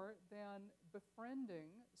more than befriending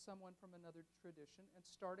someone from another tradition and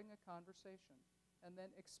starting a conversation and then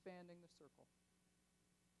expanding the circle.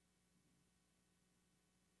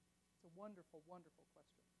 It's a wonderful, wonderful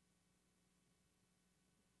question.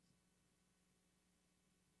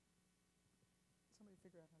 Somebody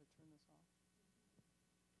figure out how to turn this off?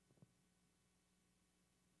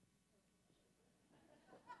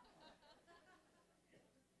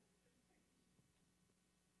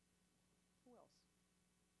 Who else?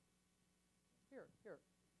 Here.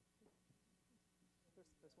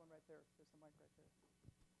 There's one right there. There's the mic right there.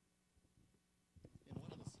 In one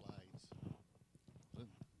of the slides,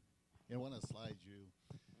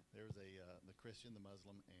 there's the Christian, the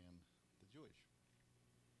Muslim, and the Jewish.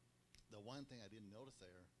 The one thing I didn't notice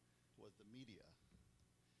there was the media.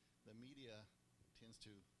 The media tends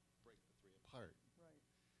to break the three apart. Right.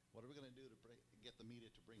 What are we going to do to get the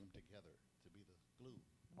media to bring them together, to be the glue?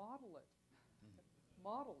 Model it.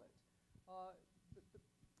 Model it. I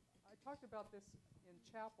talked about this in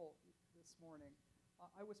chapel this morning.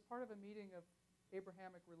 I was part of a meeting of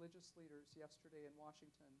Abrahamic religious leaders yesterday in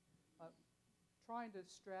Washington, trying to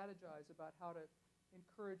strategize about how to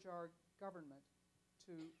encourage our government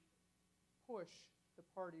to push the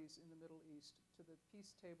parties in the Middle East to the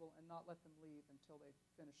peace table and not let them leave until they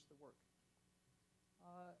finish the work.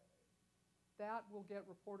 That will get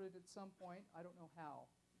reported at some point, I don't know how,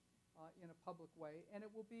 in a public way, and it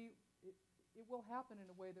will happen in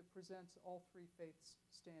a way that presents all three faiths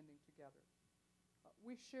standing together.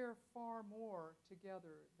 We share far more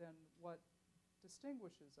together than what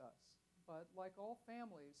distinguishes us, but like all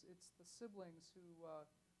families, it's the siblings who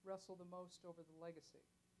wrestle the most over the legacy.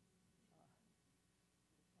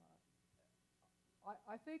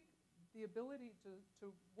 I think the ability to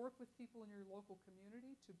work with people in your local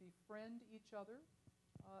community, to befriend each other,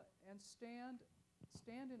 and stand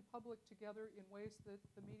in public together in ways that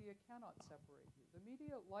the media cannot separate you. The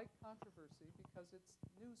media like controversy because it's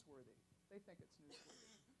newsworthy. They think it's newsworthy.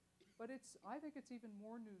 But I think it's even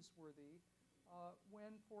more newsworthy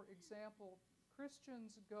when, for example,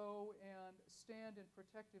 Christians go and stand in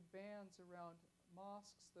protective bands around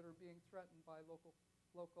mosques that are being threatened by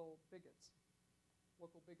local bigots.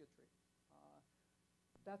 Local bigotry.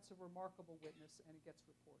 That's a remarkable witness, and it gets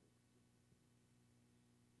reported.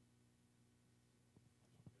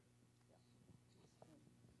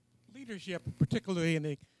 Yeah. Leadership, particularly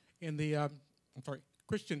in the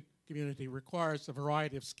Christian community, requires a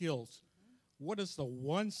variety of skills. Mm-hmm. What is the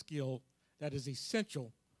one skill that is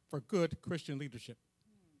essential for good Christian leadership?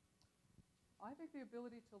 I think the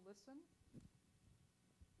ability to listen.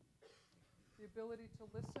 The ability to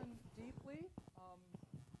listen deeply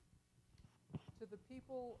to the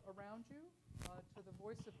people around you, to the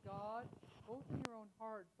voice of God, both in your own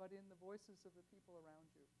heart, but in the voices of the people around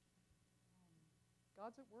you.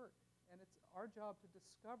 God's at work, and it's our job to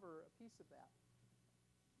discover a piece of that.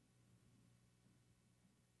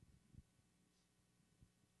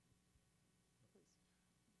 Please.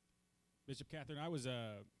 Bishop Katharine, I was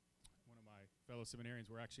one of my fellow seminarians.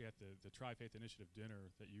 We're actually at the Tri-Faith Initiative dinner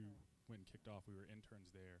that you went and kicked off. We were interns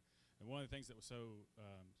there. And one of the things that was so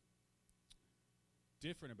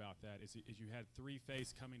different about that is you had three faiths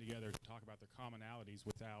coming together to talk about their commonalities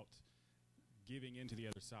without giving into the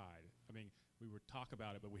other side. I mean, we would talk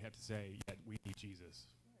about it, but we had to say that we need Jesus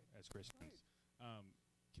as Christians.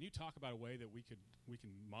 Can you talk about a way that we can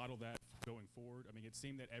model that going forward? I mean, it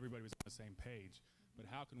seemed that everybody was on the same page, but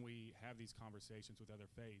how can we have these conversations with other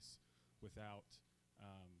faiths without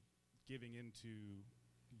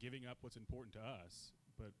giving up what's important to us,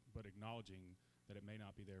 but acknowledging that it may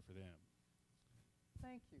not be there for them?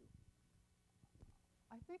 Thank you.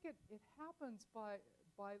 I think it happens by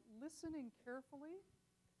listening carefully.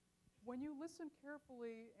 When you listen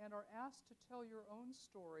carefully and are asked to tell your own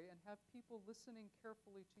story and have people listening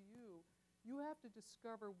carefully to you, you have to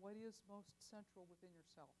discover what is most central within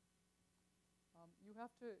yourself. You have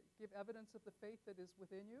to give evidence of the faith that is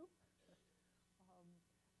within you.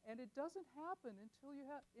 And it doesn't happen until you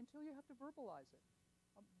have to verbalize it.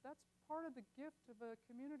 That's part of the gift of a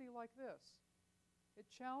community like this. It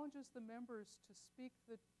challenges the members to speak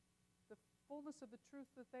the fullness of the truth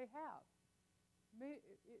that they have.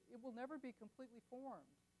 It will never be completely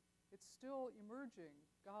formed. It's still emerging,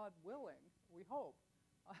 God willing, we hope.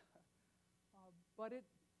 But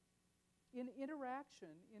in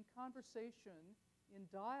interaction, in conversation, in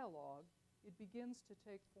dialogue, it begins to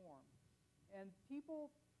take form. And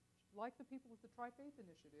people, like the people with the Tri-Faith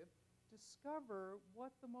Initiative, discover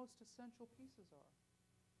what the most essential pieces are.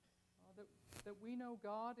 That we know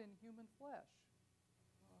God in human flesh.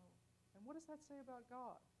 And what does that say about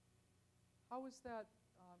God? How is that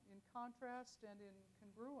in contrast and in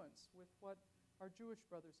congruence with what our Jewish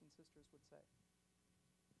brothers and sisters would say?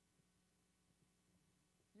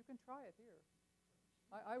 You can try it here.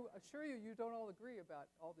 I assure you, you don't all agree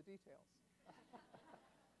about all the details.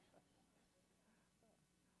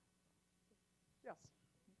 Yes.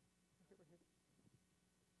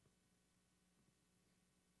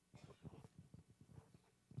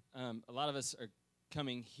 A lot of us are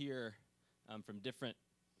coming here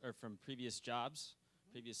from previous jobs,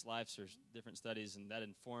 previous lives, or different studies, and that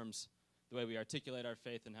informs the way we articulate our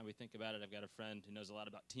faith and how we think about it. I've got a friend who knows a lot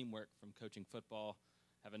about teamwork from coaching football.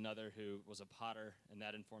 I have another who was a potter, and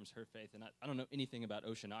that informs her faith. And I don't know anything about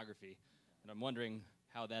oceanography, and I'm wondering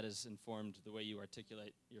how that has informed the way you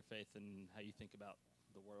articulate your faith and how you think about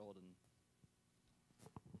the world. And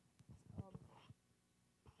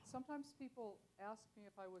sometimes people ask me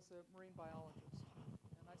if I was a marine biologist,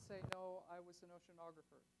 and I say, no, I was an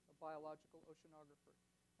oceanographer, a biological oceanographer.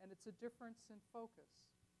 And it's a difference in focus.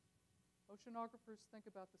 Oceanographers think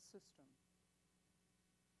about the system,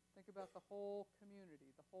 Think about the whole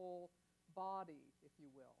community, the whole body, if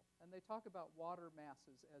you will. And they talk about water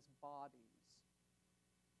masses as bodies,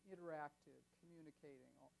 interactive,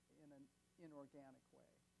 communicating in an inorganic way.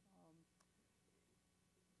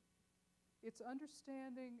 It's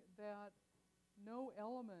understanding that no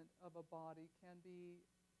element of a body can be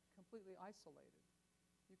completely isolated.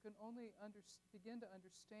 You can only begin to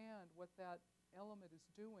understand what that element is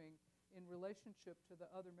doing in relationship to the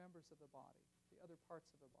other members of the body, the other parts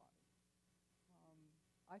of the body.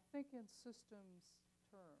 I think in systems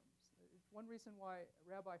terms. One reason why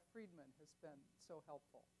Rabbi Friedman has been so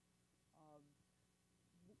helpful.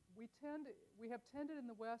 We have tended in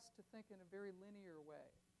the West to think in a very linear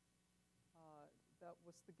way. That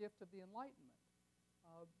was the gift of the Enlightenment.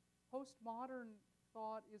 Postmodern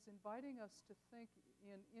thought is inviting us to think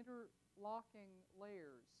in interlocking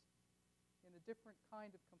layers in a different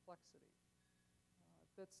kind of complexity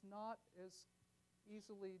that's not as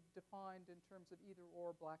easily defined in terms of either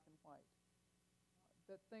or, black and white,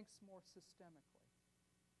 that thinks more systemically.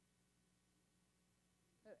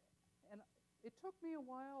 And it took me a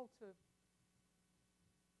while to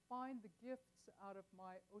find the gifts out of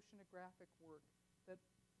my oceanographic work that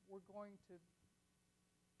were going to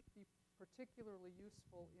be particularly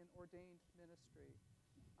useful in ordained ministry.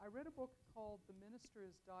 I read a book called The Minister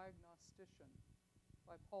is Diagnostician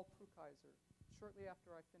by Paul Prukeiser shortly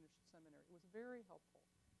after I finished seminary. It was very helpful.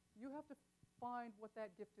 You have to find what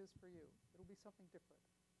that gift is for you. It'll be something different.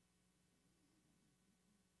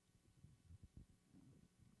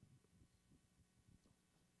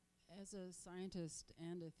 As a scientist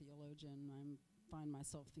and a theologian, I find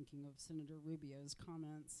myself thinking of Senator Rubio's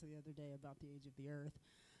comments the other day about the age of the earth.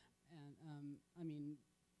 And I mean,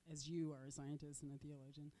 as you are a scientist and a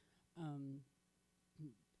theologian.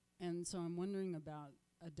 And so I'm wondering about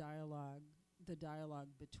the dialogue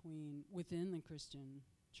within the Christian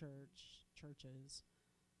churches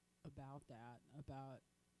about that, about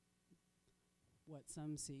what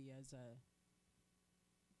some see as a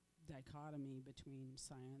dichotomy between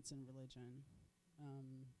science and religion.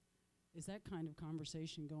 Is that kind of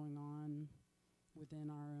conversation going on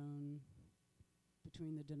within our own,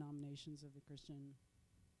 between the denominations of the Christian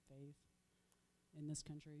faith in this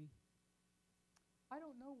country? I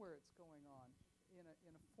don't know where it's going on in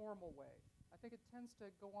a formal way. I think it tends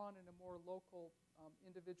to go on in a more local,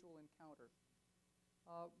 individual encounter.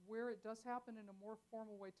 Where it does happen in a more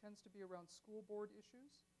formal way tends to be around school board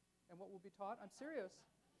issues and what will be taught. I'm serious.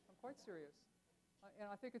 I'm quite serious.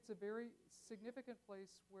 And I think it's a very significant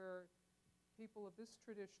place where people of this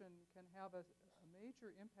tradition can have a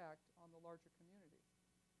major impact on the larger community.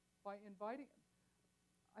 By inviting,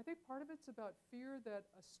 I think part of it's about fear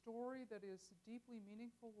that a story that is deeply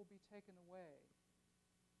meaningful will be taken away.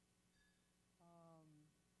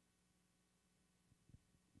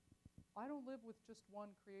 I don't live with just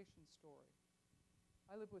one creation story.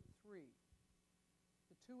 I live with three.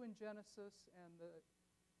 The two in Genesis and the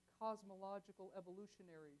cosmological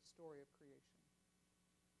evolutionary story of creation.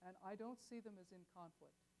 And I don't see them as in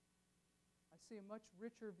conflict. I see a much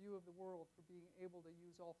richer view of the world for being able to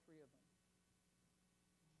use all three of them.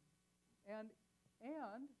 And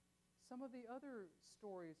some of the other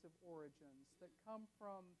stories of origins that come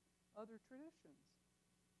from other traditions.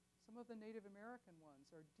 Some of the Native American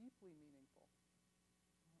ones are deeply meaningful.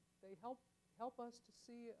 They help us to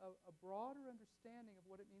see a broader understanding of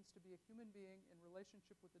what it means to be a human being in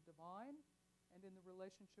relationship with the divine and in the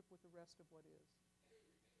relationship with the rest of what is.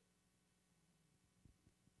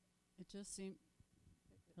 It just seems,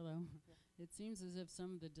 hello? Yeah. It seems as if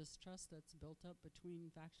some of the distrust that's built up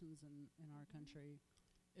between factions in our country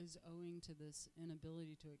is owing to this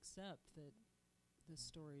inability to accept that the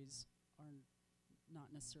stories are not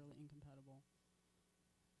necessarily incompatible.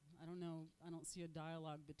 I don't know. I don't see a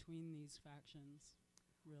dialogue between these factions,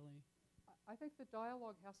 really. I think the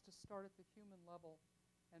dialogue has to start at the human level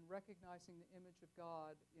and recognizing the image of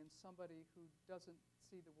God in somebody who doesn't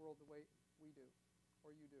see the world the way we do,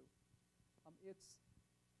 or you do.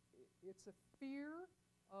 It's a fear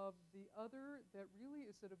of the other that really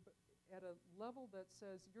is at a level that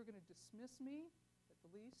says you're going to dismiss me at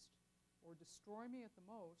the least or destroy me at the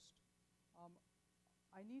most.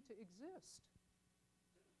 I need to exist.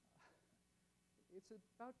 It's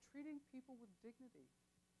about treating people with dignity.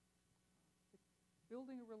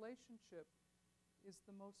 Building a relationship is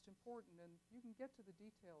the most important, and you can get to the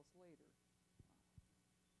details later.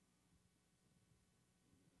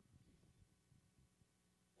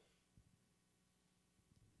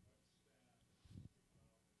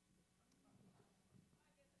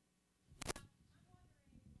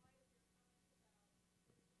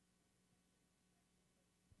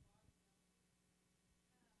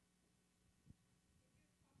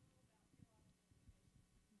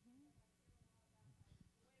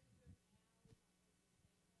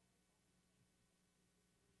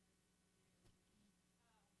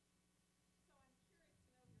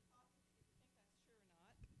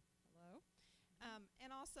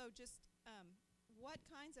 also just what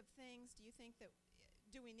kinds of things do you think that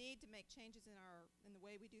do we need to make changes in the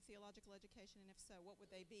way we do theological education, and if so, what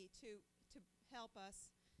would they be to help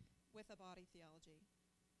us with a body theology?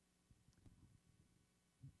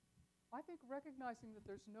 I think recognizing that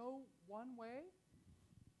there's no one way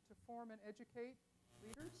to form and educate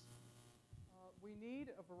leaders. We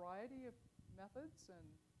need a variety of methods and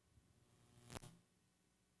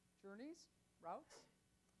journeys, routes,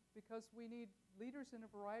 because we need leaders in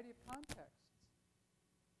a variety of contexts.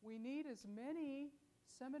 We need as many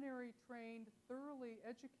seminary-trained, thoroughly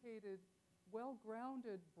educated,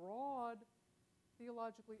 well-grounded, broadly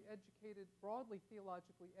theologically educated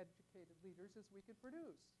leaders as we could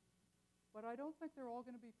produce. But I don't think they're all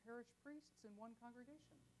going to be parish priests in one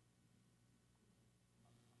congregation.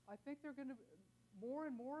 I think they're going to, more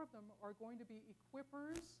and more of them are going to be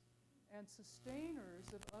equippers and sustainers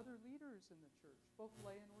of other leaders in the church, both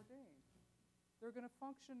lay and ordained. They're going to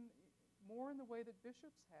function more in the way that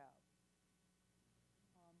bishops have,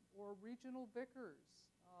 or regional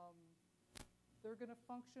vicars. They're going to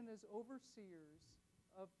function as overseers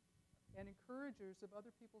of and encouragers of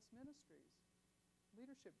other people's ministries,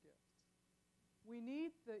 leadership gifts. We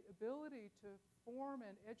need the ability to form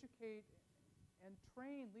and educate and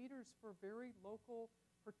train leaders for very local,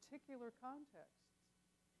 particular contexts.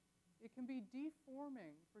 It can be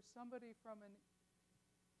deforming for somebody from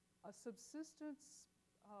a subsistence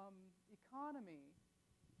economy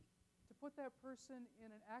to put that person in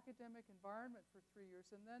an academic environment for 3 years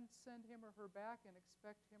and then send him or her back and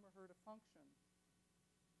expect him or her to function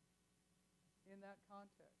in that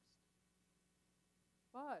context.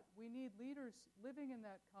 But we need leaders living in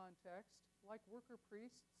that context, like worker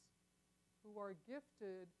priests, who are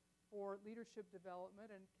gifted for leadership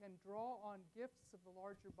development and can draw on gifts of the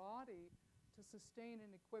larger body to sustain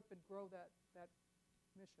and equip and grow that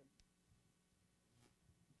mission.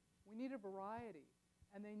 We need a variety,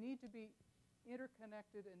 and they need to be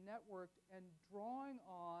interconnected and networked and drawing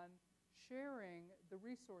on, sharing the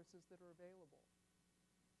resources that are available.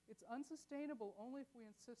 It's unsustainable only if we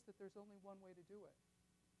insist that there's only one way to do it.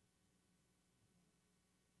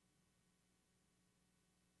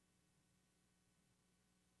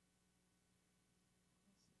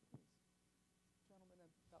 Gentleman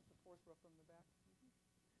about the fourth row from the back.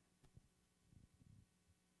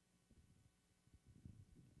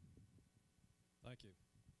 Thank you.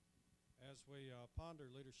 As we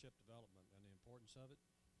ponder leadership development and the importance of it,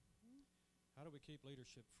 how do we keep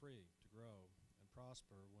leadership free to grow and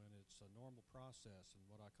prosper when it's a normal process in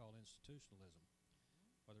what I call institutionalism,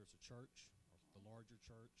 whether it's a church or the larger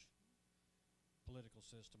church, political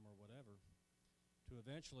system, or whatever, to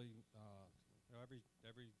eventually,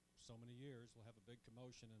 every so many years, we'll have a big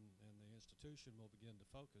commotion and the institution will begin to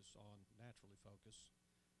naturally focus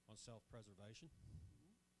on self-preservation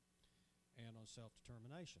and on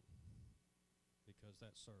self-determination, because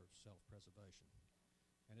that serves self-preservation.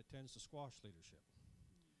 And it tends to squash leadership.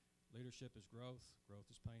 Leadership is growth. Growth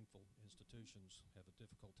is painful. Institutions have a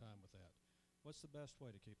difficult time with that. What's the best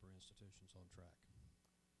way to keep our institutions on track?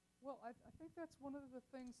 Well, I think that's one of the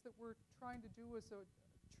things that we're trying to do as a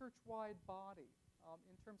church-wide body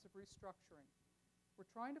in terms of restructuring. We're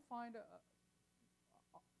trying to find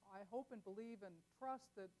I hope and believe and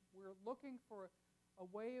trust that we're looking for a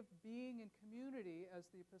way of being in community as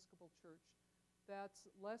the Episcopal Church that's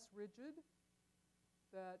less rigid,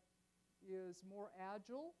 that is more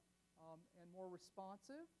agile and more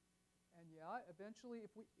responsive. And yeah, eventually,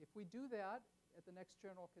 if we do that at the next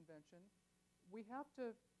General Convention, we have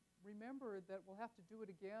to remember that we'll have to do it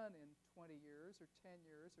again in 20 years or 10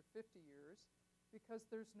 years or 50 years, because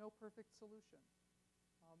there's no perfect solution.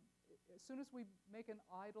 As soon as we make an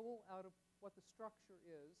idol out of what the structure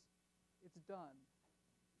is, it's done.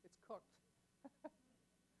 It's cooked.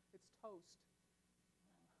 It's toast.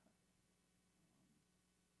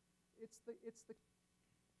 It's the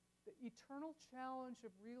eternal challenge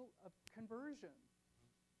of conversion.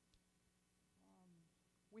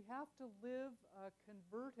 We have to live a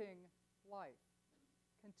converting life,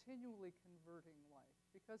 continually converting life,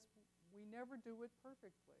 because we never do it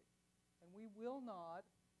perfectly, and we will not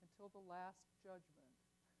until the last judgment.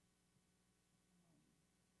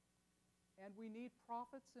 And we need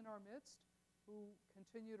prophets in our midst who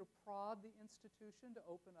continue to prod the institution to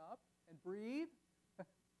open up and breathe,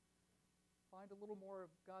 find a little more of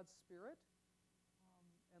God's Spirit,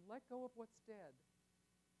 and let go of what's dead.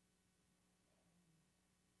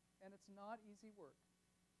 And it's not easy work.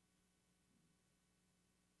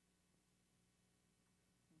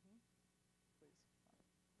 Please.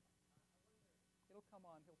 It'll come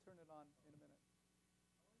on. He'll turn it on in a minute.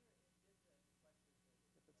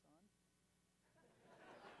 If it's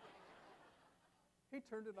on.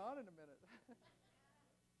 turned it on in a minute.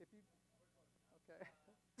 If you,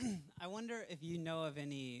 okay. I wonder if you know of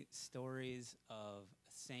any stories of a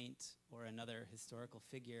saint or another historical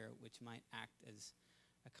figure which might act as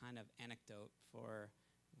a kind of anecdote for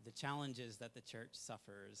the challenges that the church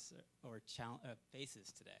suffers or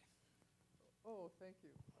faces today. Oh, thank you.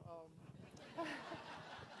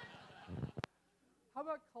 How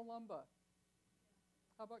about Columba?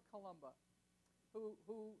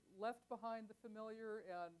 Who left behind the familiar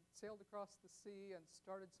and sailed across the sea and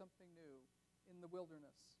started something new in the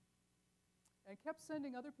wilderness, and kept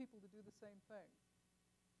sending other people to do the same thing.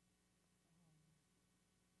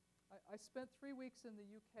 I spent 3 weeks in the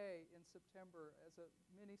UK in September as a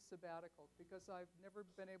mini sabbatical because I've never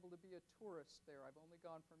been able to be a tourist there. I've only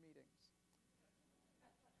gone for meetings.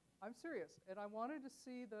 I'm serious. And I wanted to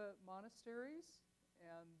see the monasteries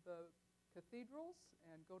and the cathedrals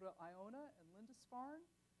and go to Iona and Lindisfarne.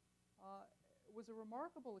 It was a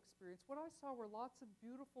remarkable experience. What I saw were lots of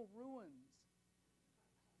beautiful ruins.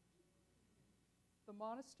 The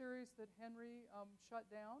monasteries that Henry shut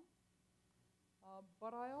down.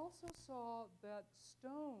 But I also saw that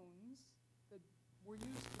stones that were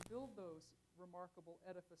used to build those remarkable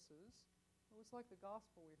edifices, it was like the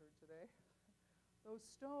gospel we heard today, those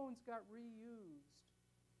stones got reused.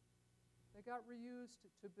 They got reused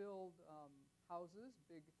to build houses,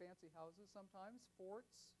 big fancy houses sometimes,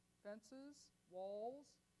 forts, fences, walls,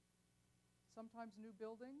 sometimes new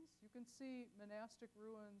buildings. You can see monastic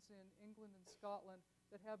ruins in England and Scotland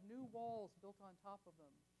that have new walls built on top of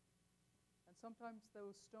them. And sometimes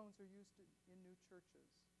those stones are used in new churches.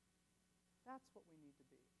 That's what we need to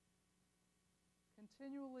be.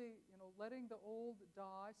 Continually, letting the old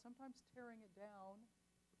die, sometimes tearing it down,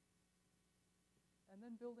 and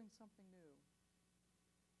then building something new.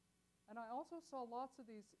 And I also saw lots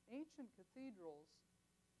of these ancient cathedrals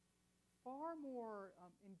far more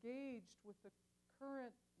engaged with the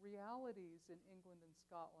current realities in England and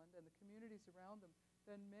Scotland and the communities around them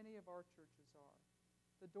than many of our churches are.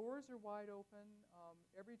 The doors are wide open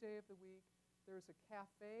every day of the week. There's a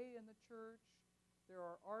cafe in the church. There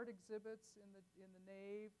are art exhibits in the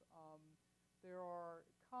nave. There are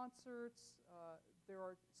concerts. There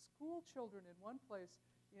are school children in one place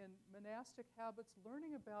in monastic habits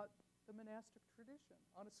learning about the monastic tradition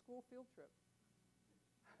on a school field trip.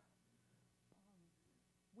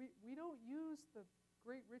 We don't use the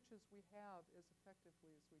great riches we have as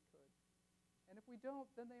effectively as we could. And if we don't,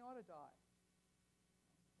 then they ought to die.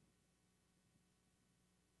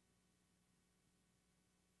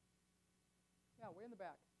 Yeah, way in the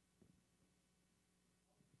back.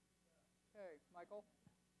 Okay, Michael.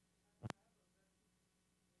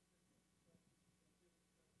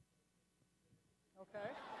 Okay.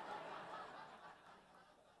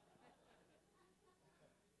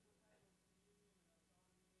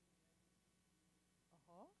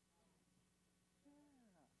 Uh-huh. Yeah.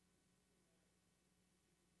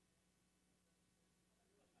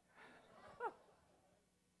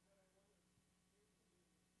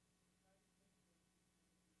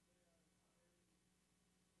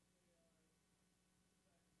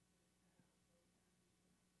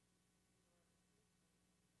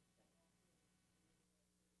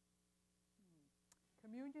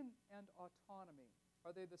 Communion and autonomy.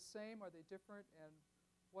 Are they the same? Are they different? And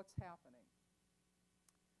what's happening?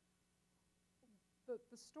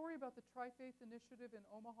 The story about the Tri-Faith Initiative in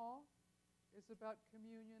Omaha is about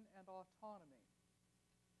communion and autonomy.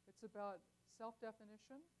 It's about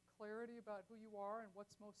self-definition, clarity about who you are and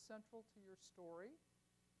what's most central to your story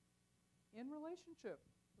in relationship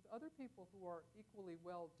with other people who are equally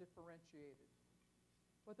well differentiated.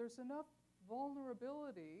 But there's enough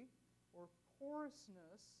vulnerability or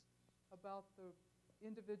porousness about the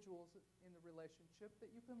individuals in the relationship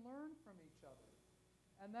that you can learn from each other.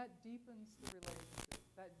 And that deepens the relationship.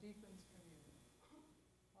 That deepens communion.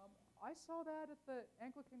 I saw that at the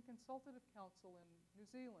Anglican Consultative Council in New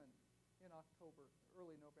Zealand in October,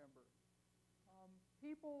 early November.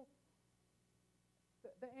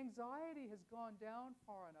 The anxiety has gone down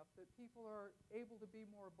far enough that people are able to be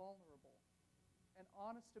more vulnerable and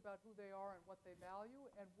honest about who they are and what they value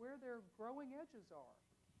and where their growing edges are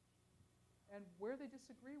and where they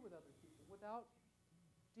disagree with other people without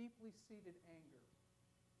deeply seated anger.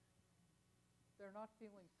 They're not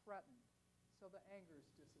feeling threatened, so the anger is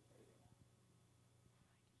dissipating.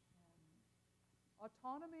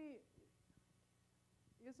 Autonomy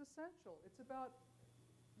is essential. It's about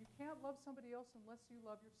you can't love somebody else unless you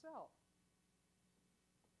love yourself.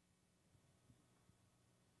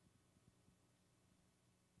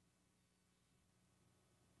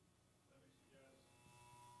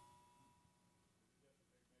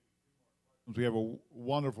 We have a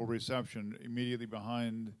wonderful reception immediately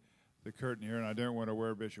behind the curtain here, and I don't want to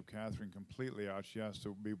wear Bishop Katharine completely out. She has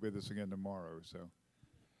to be with us again tomorrow. So,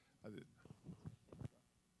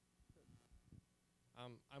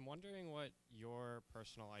 I'm wondering what your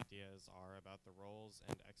personal ideas are about the roles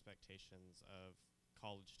and expectations of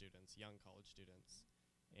college students, young college students,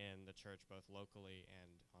 in the church, both locally and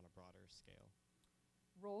on a broader scale.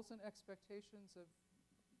 Roles and expectations of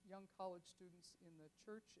young college students in the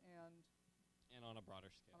church and on a broader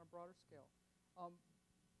scale. On a broader scale.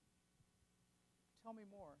 Tell me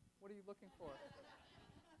more. What are you looking for? I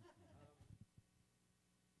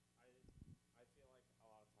feel like a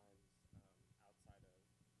lot of times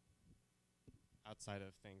outside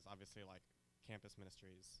of things, obviously like campus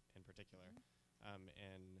ministries in particular,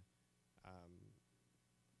 in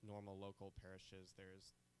normal local parishes,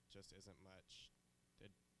 there's just isn't much.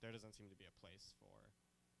 There doesn't seem to be a place for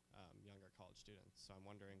younger college students. So I'm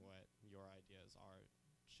wondering what your ideas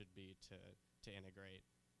should be to integrate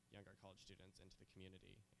younger college students into the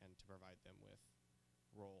community and to provide them with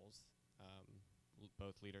roles,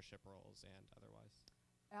 both leadership roles and otherwise.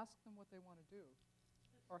 Ask them what they want to do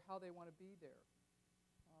or how they want to be there,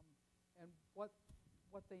 and what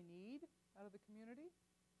they need out of the community,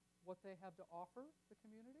 what they have to offer the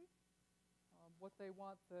community, what they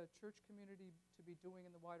want the church community to be doing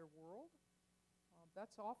in the wider world.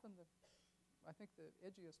 That's often I think the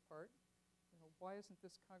edgiest part. Why isn't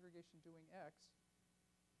this congregation doing X?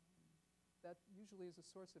 That usually is a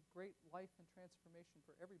source of great life and transformation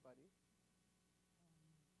for everybody.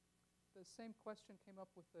 The same question came up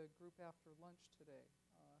with the group after lunch today.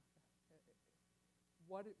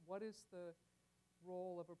 What is the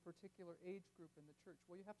role of a particular age group in the church?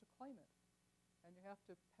 Well, you have to claim it, and you have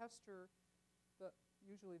to pester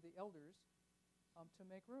usually the elders to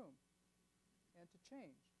make room and to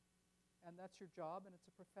change. And that's your job, and it's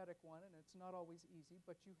a prophetic one, and it's not always easy,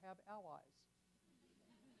 but you have allies.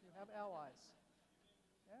 You have allies.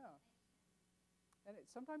 Yeah. And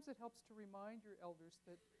sometimes it helps to remind your elders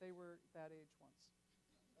that they were that age once.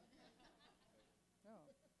 Yeah.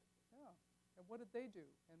 Yeah. And what did they do?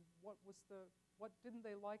 And what didn't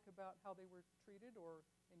they like about how they were treated or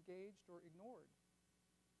engaged or ignored?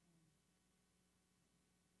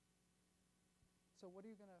 So what are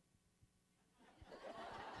you going to...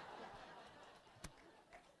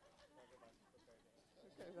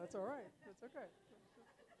 Okay, that's all right. That's okay.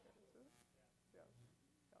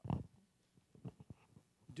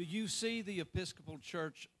 Do you see the Episcopal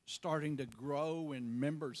Church starting to grow in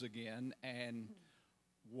members again, and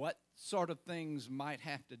what sort of things might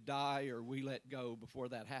have to die or we let go before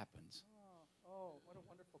that happens? Oh, what a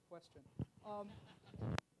wonderful question.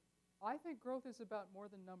 I think growth is about more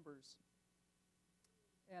than numbers.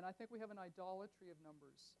 And I think we have an idolatry of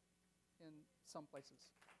numbers in some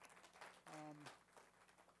places.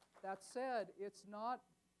 That said, it's not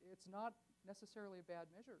necessarily a bad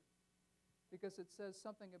measure, because it says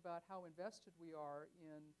something about how invested we are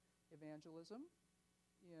in evangelism,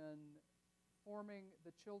 in forming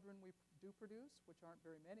the children we do produce, which aren't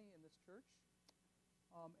very many in this church,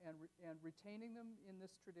 and retaining them in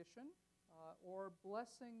this tradition, or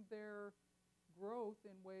blessing their growth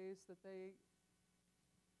in ways that they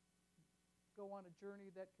go on a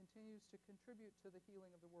journey that continues to contribute to the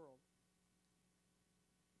healing of the world.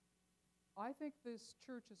 I think this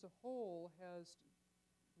church as a whole has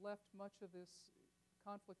left much of this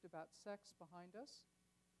conflict about sex behind us,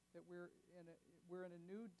 that we're in a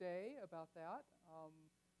new day about that.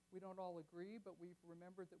 We don't all agree, but we've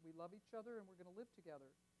remembered that we love each other and we're going to live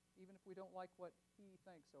together, even if we don't like what he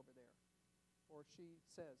thinks over there or she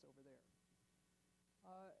says over there.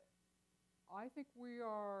 I think we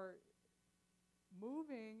are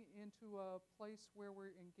moving into a place where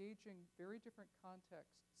we're engaging very different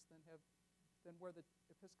contexts than where the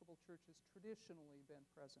Episcopal Church has traditionally been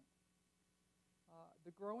present.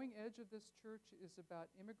 The growing edge of this church is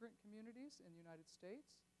about immigrant communities in the United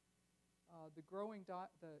States. The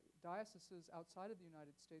dioceses outside of the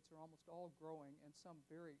United States are almost all growing, and some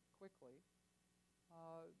very quickly.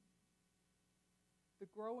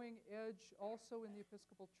 The growing edge also in the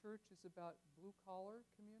Episcopal Church is about blue-collar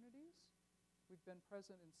communities. We've been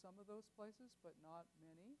present in some of those places, but not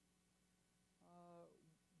many.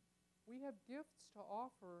 We have gifts to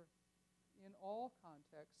offer in all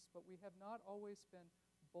contexts, but we have not always been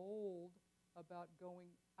bold about going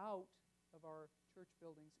out of our church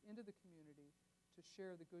buildings into the community to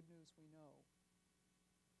share the good news we know.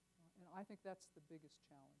 And I think that's the biggest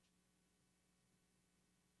challenge.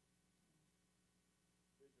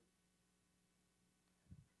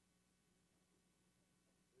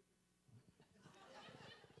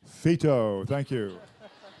 Fito, thank you.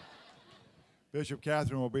 Bishop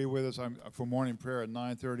Katharine will be with us for morning prayer at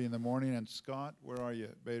 9:30 in the morning. And Scott, where are you,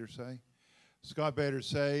 Bader-Say? Scott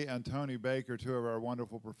Bader-Say and Tony Baker, two of our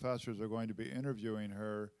wonderful professors, are going to be interviewing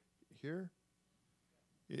her here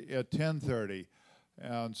at 10:30.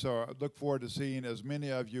 And so I look forward to seeing as many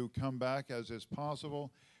of you come back as is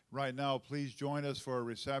possible. Right now, please join us for a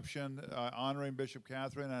reception honoring Bishop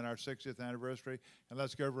Katharine and our 60th anniversary. And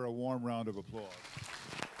let's give her a warm round of applause.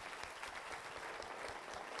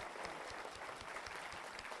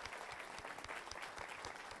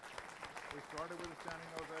 We started with a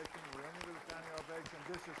standing ovation. We're ending with a standing ovation.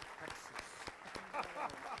 This is Texas.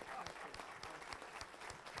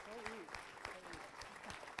 So easy.